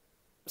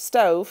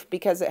stove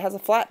because it has a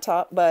flat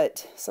top,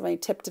 but somebody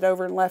tipped it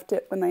over and left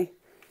it when they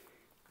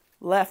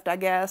left, I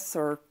guess,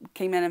 or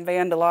came in and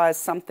vandalized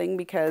something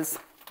because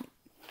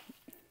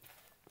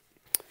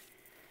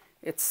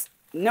it's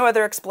no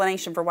other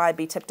explanation for why it'd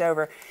be tipped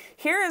over.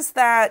 Here is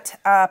that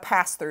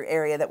pass-through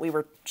area that we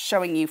were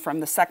showing you from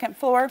the second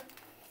floor.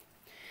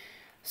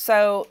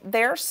 So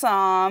there's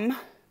some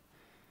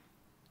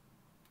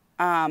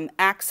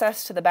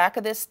access to the back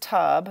of this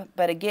tub,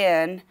 but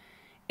again,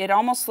 it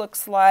almost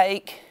looks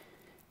like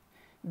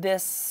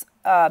this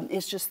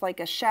is just like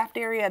a shaft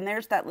area, and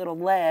there's that little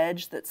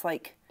ledge that's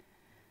like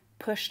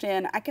pushed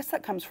in. I guess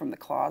that comes from the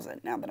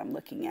closet now that I'm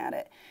looking at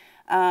it.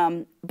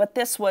 But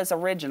this was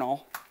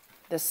original.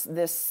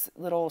 This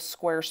little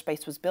square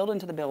space was built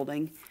into the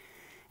building,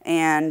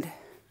 and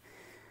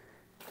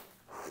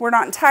we're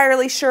not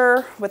entirely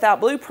sure without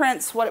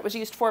blueprints what it was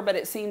used for, but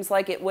it seems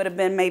like it would have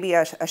been maybe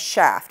a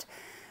shaft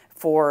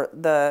for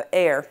the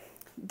air.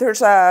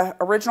 There's a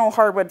original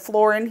hardwood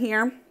floor in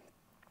here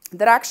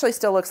that actually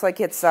still looks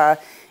like it's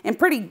in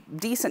pretty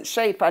decent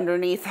shape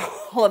underneath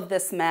all of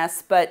this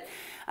mess, but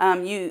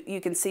you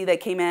can see they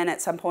came in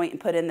at some point and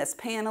put in this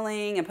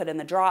paneling and put in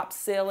the drop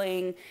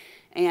ceiling,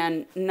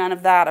 and none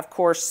of that, of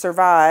course,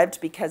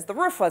 survived because the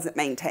roof wasn't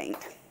maintained.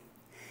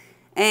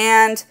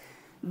 And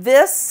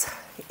this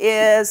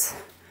is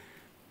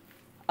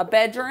a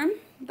bedroom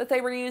that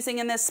they were using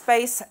in this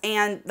space,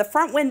 and the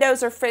front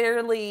windows are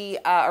fairly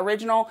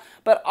original,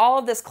 but all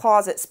of this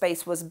closet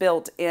space was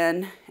built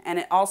in, and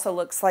it also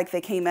looks like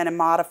they came in and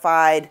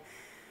modified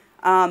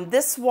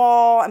this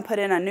wall and put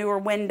in a newer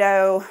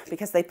window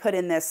because they put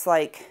in this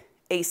like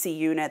AC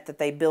unit that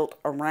they built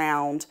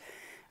around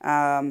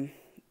to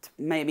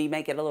maybe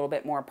make it a little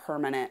bit more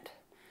permanent,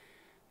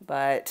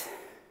 but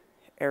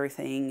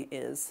everything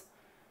is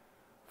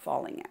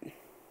falling in.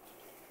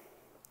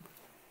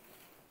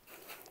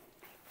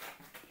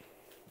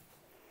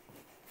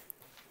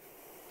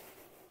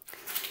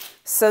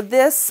 So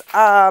this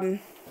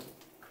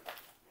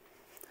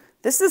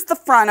is the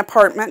front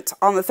apartment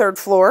on the 3rd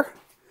floor.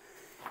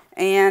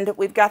 And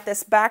we've got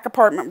this back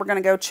apartment we're going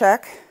to go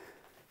check.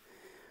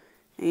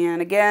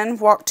 And again,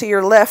 walk to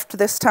your left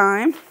this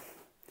time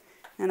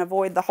and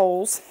avoid the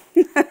holes.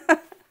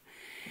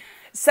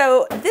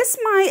 So this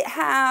might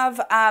have,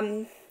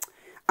 I'm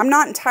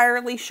not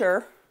entirely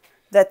sure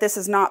that this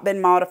has not been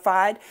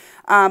modified.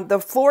 The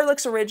floor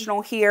looks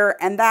original here,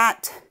 and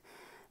that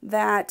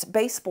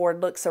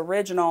baseboard looks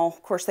original.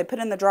 Of course, they put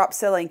in the drop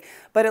ceiling,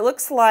 but it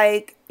looks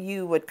like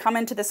you would come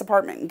into this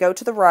apartment and go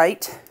to the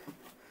right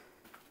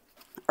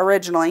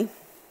originally.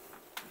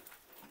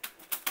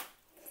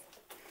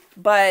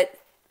 But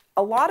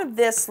a lot of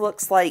this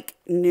looks like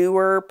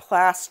newer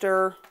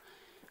plaster.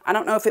 I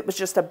don't know if it was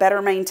just a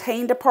better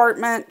maintained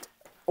apartment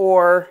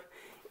or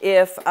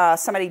if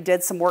somebody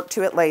did some work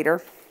to it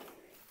later.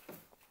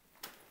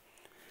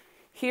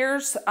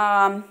 Here's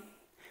the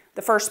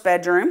first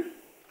bedroom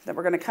that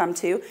we're going to come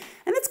to.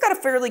 And it's got a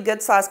fairly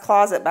good sized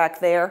closet back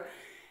there.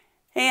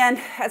 And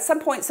at some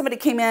point somebody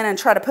came in and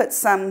tried to put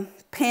some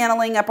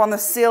paneling up on the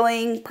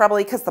ceiling,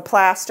 probably because the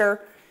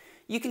plaster.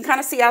 You can kind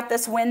of see out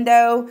this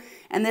window,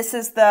 and this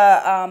is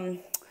the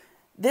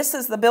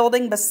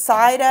building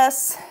beside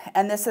us,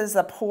 and this is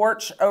a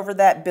porch over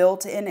that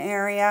built-in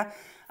area.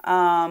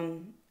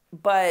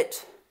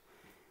 But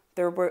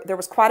there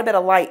was quite a bit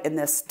of light in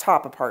this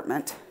top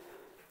apartment.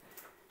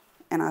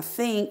 And I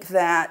think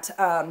that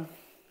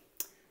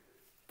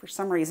for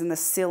some reason the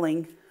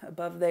ceiling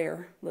above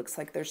there looks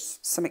like there's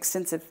some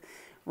extensive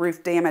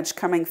roof damage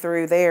coming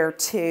through there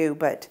too,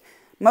 but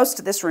most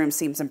of this room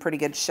seems in pretty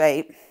good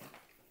shape.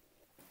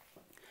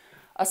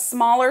 A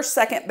smaller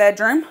second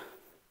bedroom.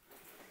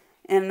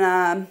 And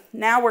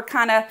now we're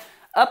kind of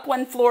up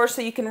one floor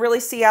so you can really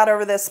see out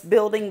over this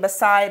building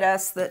beside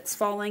us that's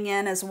falling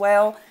in as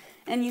well.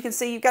 And you can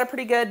see you've got a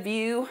pretty good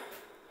view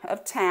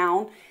of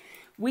town.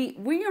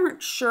 We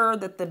aren't sure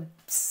that the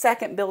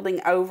second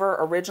building over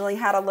originally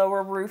had a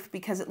lower roof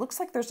because it looks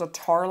like there's a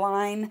tar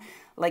line,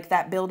 like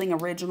that building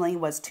originally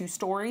was 2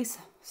 stories.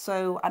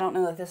 So I don't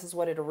know if this is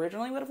what it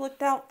originally would have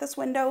looked out this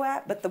window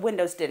at, but the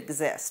windows did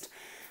exist.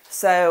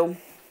 So,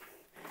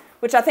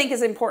 which I think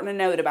is important to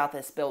note about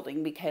this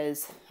building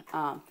because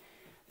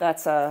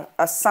that's a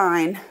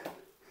sign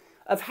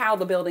of how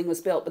the building was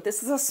built. But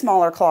this is a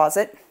smaller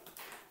closet.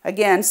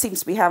 Again,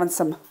 seems to be having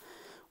some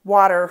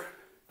water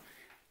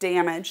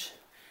damage.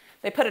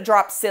 They put a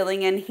drop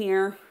ceiling in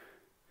here,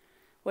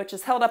 which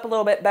is held up a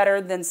little bit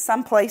better than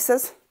some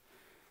places.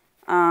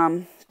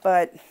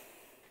 But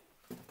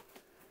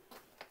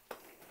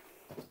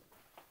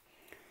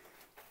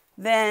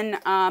then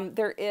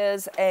there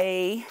is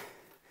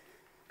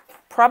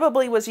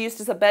probably was used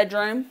as a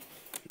bedroom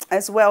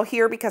as well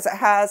here because it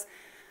has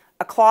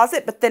a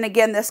closet. But then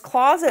again, this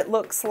closet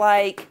looks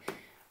like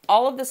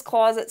all of this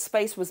closet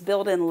space was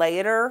built in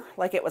later,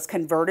 like it was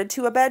converted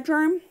to a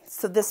bedroom.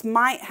 So this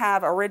might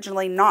have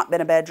originally not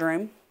been a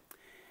bedroom.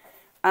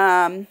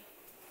 But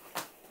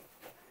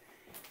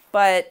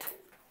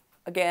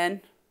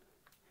again,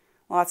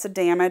 lots of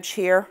damage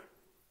here.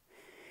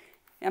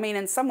 I mean,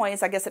 in some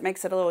ways, I guess it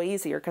makes it a little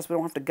easier because we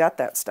don't have to gut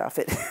that stuff.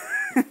 It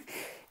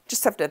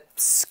just have to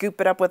scoop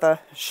it up with a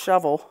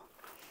shovel.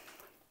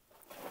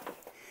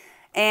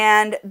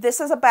 And this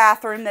is a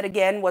bathroom that,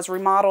 again, was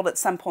remodeled at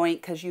some point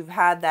because you've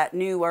had that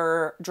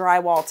newer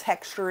drywall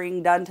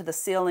texturing done to the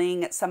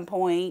ceiling at some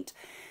point.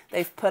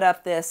 They've put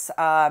up this,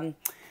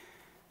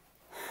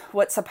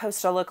 what's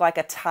supposed to look like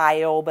a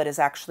tile, but is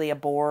actually a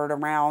board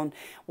around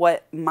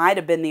what might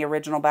have been the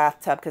original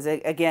bathtub because,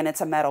 again,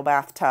 it's a metal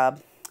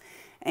bathtub.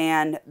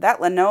 And that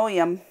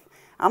linoleum,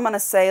 I'm going to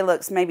say,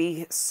 looks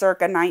maybe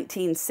circa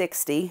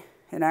 1960.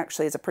 It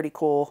actually is a pretty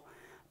cool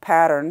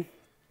pattern.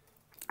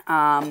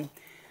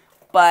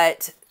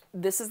 But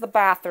this is the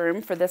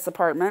bathroom for this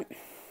apartment.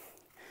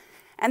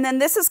 And then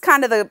this is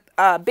kind of the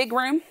big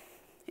room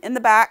in the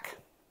back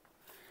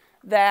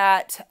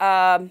that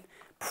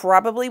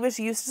probably was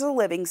used as a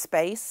living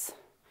space.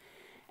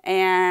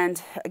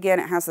 And again,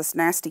 it has this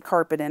nasty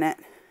carpet in it.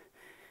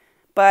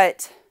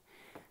 But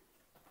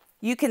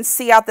you can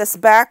see out this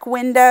back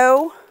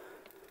window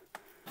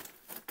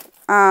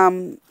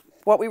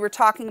what we were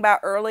talking about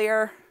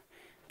earlier.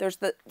 There's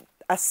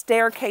a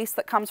staircase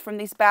that comes from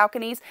these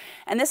balconies,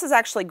 and this has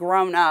actually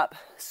grown up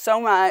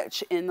so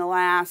much in the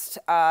last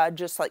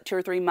just like 2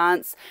 or 3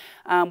 months.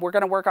 We're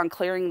going to work on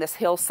clearing this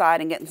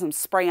hillside and getting some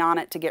spray on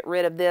it to get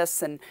rid of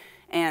this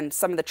and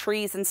some of the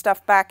trees and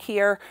stuff back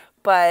here.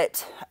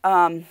 But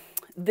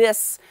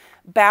this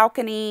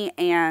balcony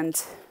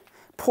and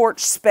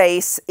porch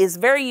space is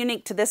very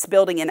unique to this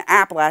building in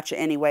Appalachia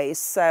anyways.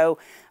 So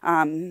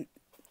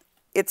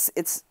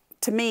it's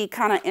to me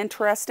kind of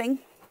interesting.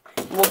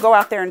 We'll go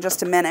out there in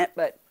just a minute,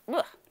 but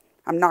ugh,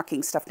 I'm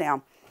knocking stuff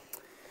down.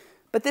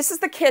 But this is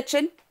the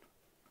kitchen.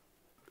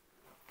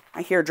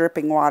 I hear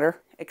dripping water.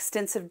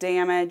 Extensive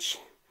damage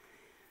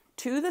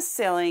to the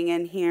ceiling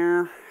in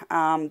here.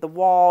 The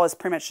wall is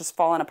pretty much just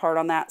falling apart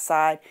on that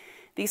side.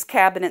 These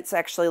cabinets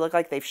actually look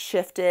like they've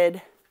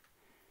shifted,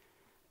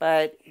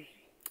 but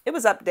it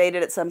was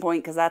updated at some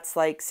point because that's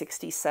like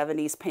 60s,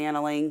 70s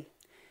paneling,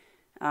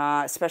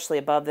 especially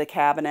above the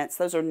cabinets.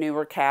 Those are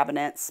newer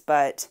cabinets,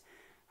 but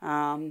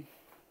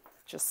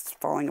just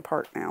falling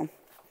apart now.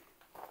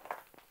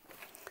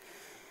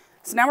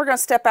 So now we're going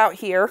to step out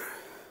here.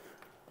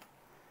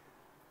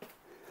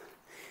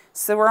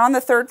 So we're on the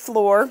 3rd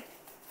floor,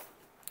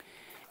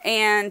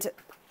 and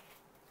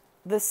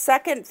the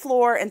 2nd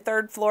floor and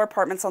 3rd floor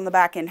apartments on the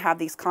back end have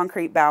these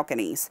concrete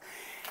balconies.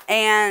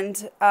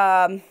 And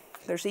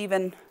there's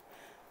even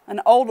an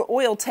old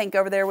oil tank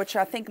over there, which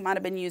I think might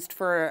have been used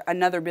for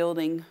another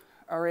building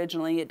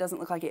originally. It doesn't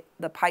look like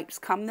the pipes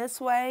come this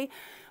way,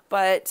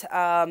 but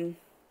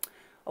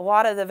a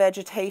lot of the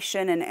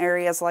vegetation in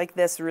areas like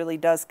this really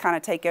does kind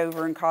of take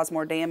over and cause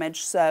more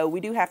damage. So we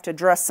do have to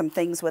address some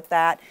things with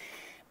that.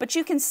 But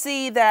you can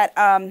see that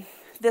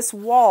this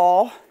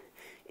wall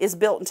is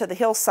built into the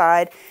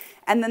hillside,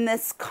 and then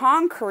this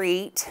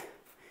concrete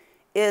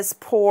is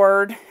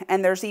poured,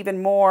 and there's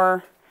even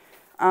more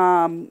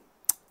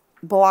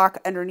block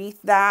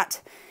underneath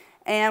that.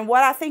 And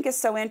what I think is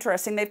so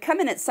interesting, they've come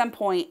in at some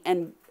point,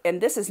 and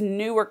this is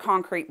newer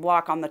concrete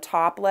block on the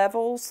top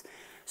levels.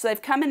 So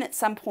they've come in at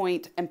some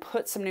point and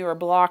put some newer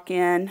block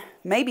in,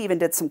 maybe even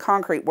did some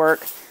concrete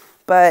work.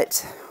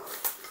 But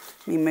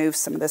let me move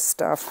some of this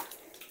stuff.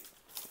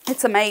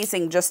 It's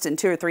amazing just in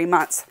 2 or 3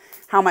 months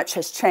how much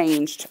has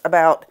changed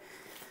about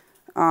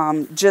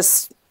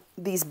just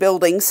these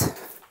buildings.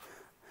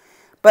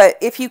 But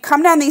if you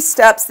come down these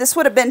steps, this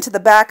would have been to the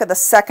back of the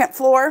second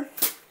floor.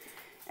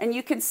 And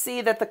you can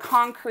see that the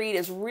concrete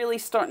is really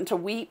starting to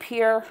weep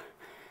here.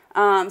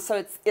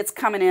 So it's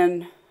coming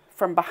in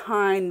from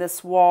behind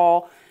this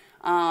wall.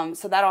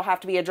 So that'll have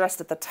to be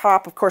addressed at the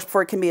top, of course,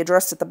 before it can be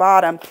addressed at the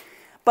bottom.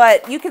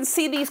 But you can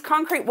see these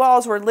concrete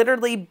walls were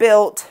literally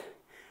built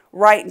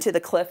right into the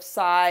cliff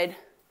side.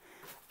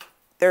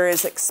 There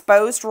is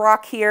exposed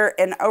rock here,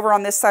 and over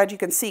on this side you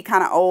can see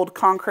kind of old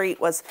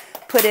concrete was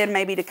put in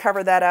maybe to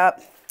cover that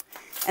up.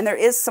 And there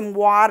is some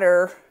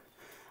water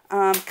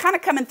kind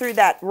of coming through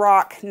that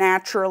rock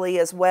naturally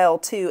as well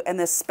too, and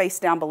this space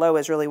down below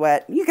is really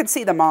wet. You can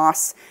see the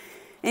moss.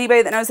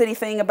 Anybody that knows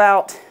anything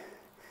about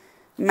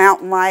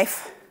mountain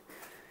life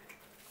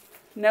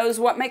knows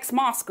what makes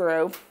moss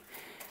grow.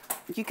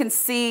 You can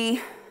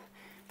see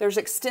there's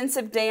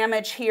extensive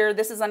damage here.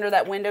 This is under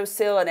that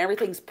windowsill, and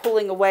everything's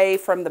pulling away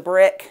from the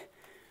brick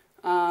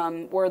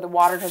where the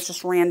water has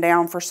just ran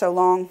down for so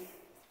long.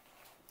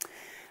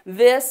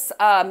 This,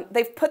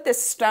 they've put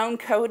this stone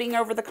coating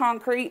over the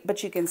concrete,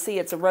 but you can see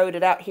it's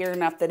eroded out here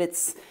enough that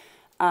it's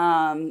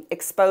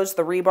exposed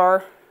the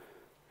rebar.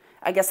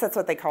 I guess that's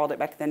what they called it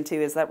back then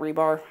too, is that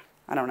rebar?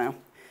 I don't know.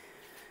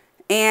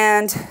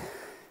 And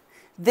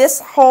this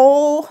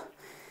whole,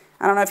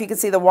 I don't know if you can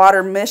see the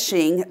water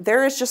mishing,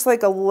 there is just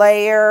like a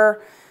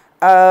layer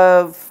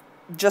of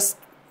just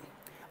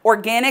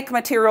organic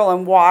material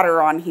and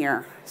water on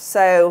here.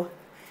 So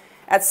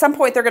at some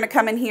point they're going to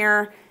come in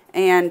here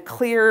and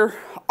clear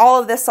all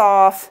of this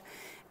off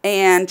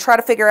and try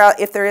to figure out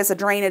if there is a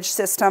drainage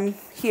system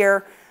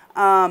here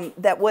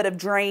that would have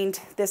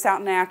drained this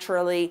out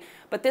naturally.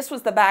 But this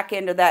was the back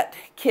end of that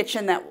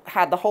kitchen that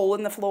had the hole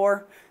in the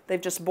floor.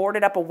 They've just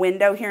boarded up a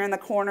window here in the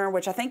corner,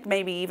 which I think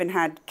maybe even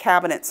had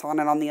cabinets on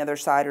it on the other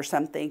side or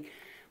something.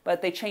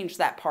 But they changed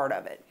that part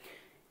of it.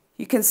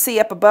 You can see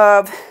up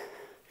above,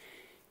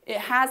 it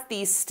has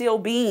these steel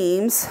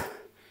beams,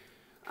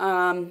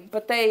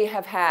 but they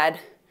have had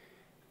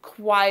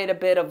quite a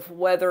bit of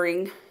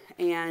weathering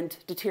and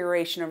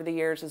deterioration over the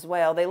years as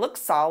well. They look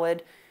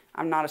solid.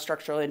 I'm not a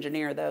structural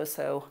engineer though,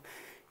 so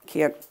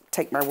can't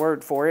take my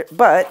word for it,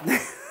 but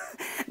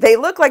they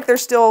look like they're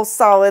still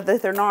solid,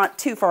 that they're not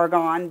too far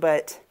gone.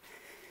 But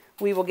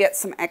we will get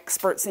some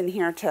experts in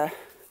here to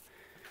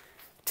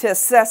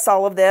assess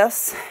all of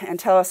this and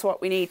tell us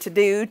what we need to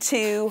do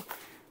to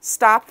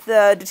stop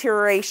the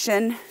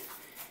deterioration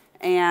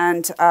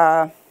and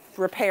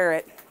repair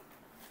it.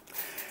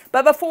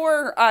 But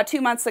before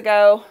 2 months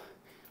ago,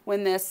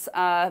 when this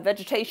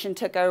vegetation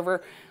took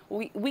over,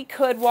 we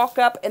could walk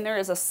up, and there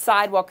is a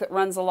sidewalk that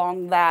runs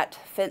along that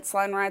fence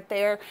line right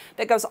there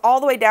that goes all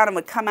the way down and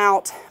would come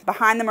out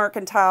behind the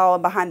Mercantile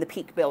and behind the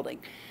Peak building.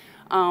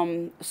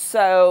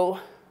 So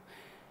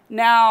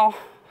now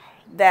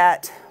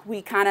that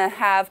we kind of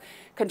have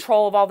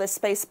control of all this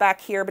space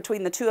back here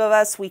between the two of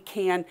us, we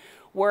can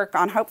work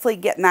on hopefully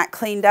getting that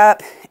cleaned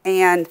up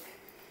and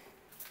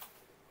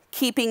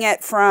keeping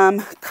it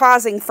from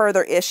causing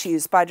further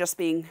issues by just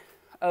being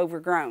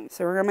overgrown.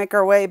 So we're going to make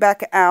our way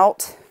back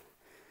out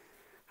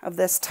of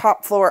this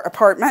top floor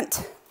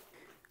apartment.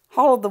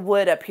 All of the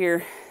wood up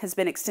here has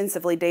been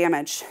extensively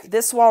damaged.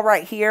 This wall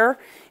right here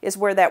is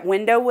where that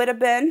window would have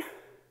been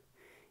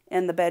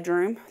in the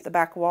bedroom, the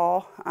back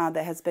wall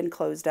that has been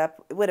closed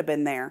up. It would have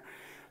been there.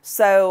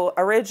 So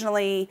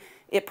originally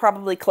it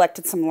probably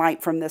collected some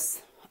light from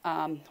this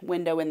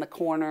window in the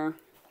corner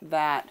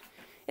that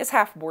is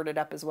half boarded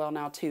up as well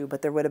now too,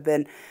 but there would have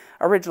been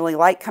originally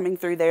light coming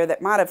through there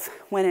that might have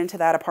went into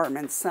that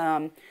apartment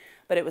some.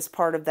 But it was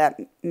part of that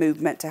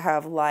movement to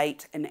have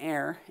light and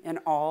air in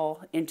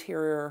all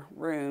interior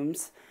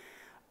rooms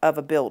of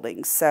a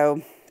building.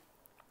 So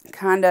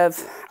kind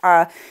of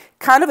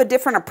a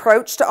different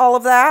approach to all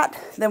of that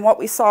than what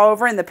we saw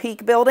over in the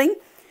Peak building.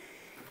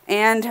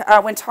 And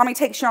when Tommy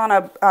takes you on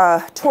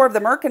a tour of the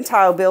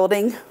Mercantile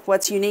building,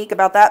 what's unique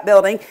about that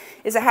building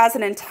is it has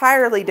an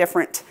entirely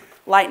different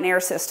light and air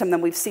system than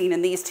we've seen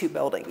in these two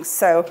buildings.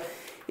 So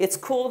it's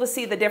cool to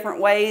see the different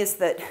ways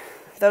that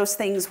those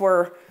things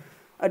were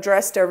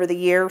addressed over the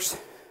years.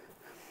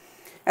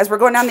 As we're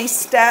going down these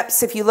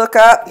steps, if you look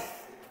up,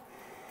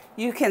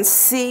 you can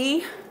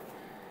see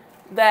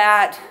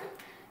that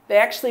they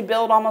actually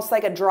build almost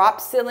like a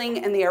drop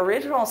ceiling, and the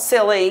original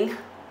ceiling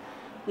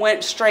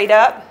went straight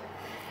up.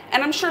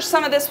 And I'm sure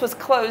some of this was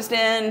closed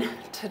in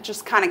to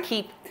just kind of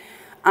keep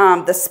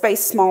the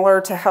space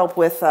smaller to help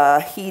with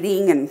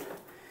heating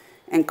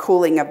and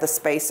cooling of the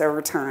space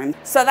over time.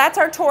 So that's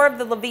our tour of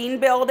the Lavigne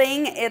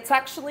building. It's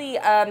actually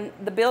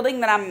the building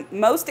that I'm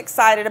most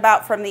excited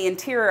about from the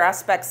interior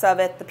aspects of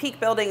it. The Peak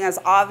building is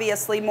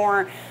obviously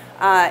more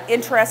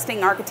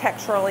interesting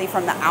architecturally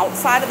from the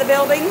outside of the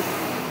building.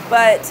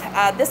 But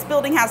this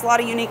building has a lot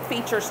of unique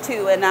features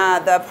too, and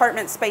the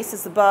apartment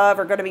spaces above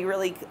are going to be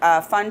really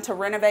fun to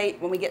renovate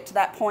when we get to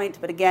that point.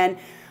 But again,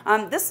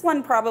 this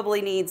one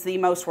probably needs the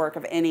most work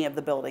of any of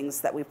the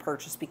buildings that we've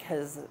purchased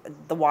because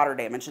the water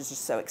damage is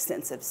just so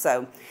extensive.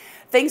 So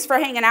thanks for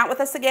hanging out with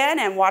us again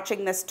and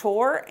watching this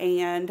tour,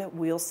 and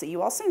we'll see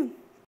you all soon.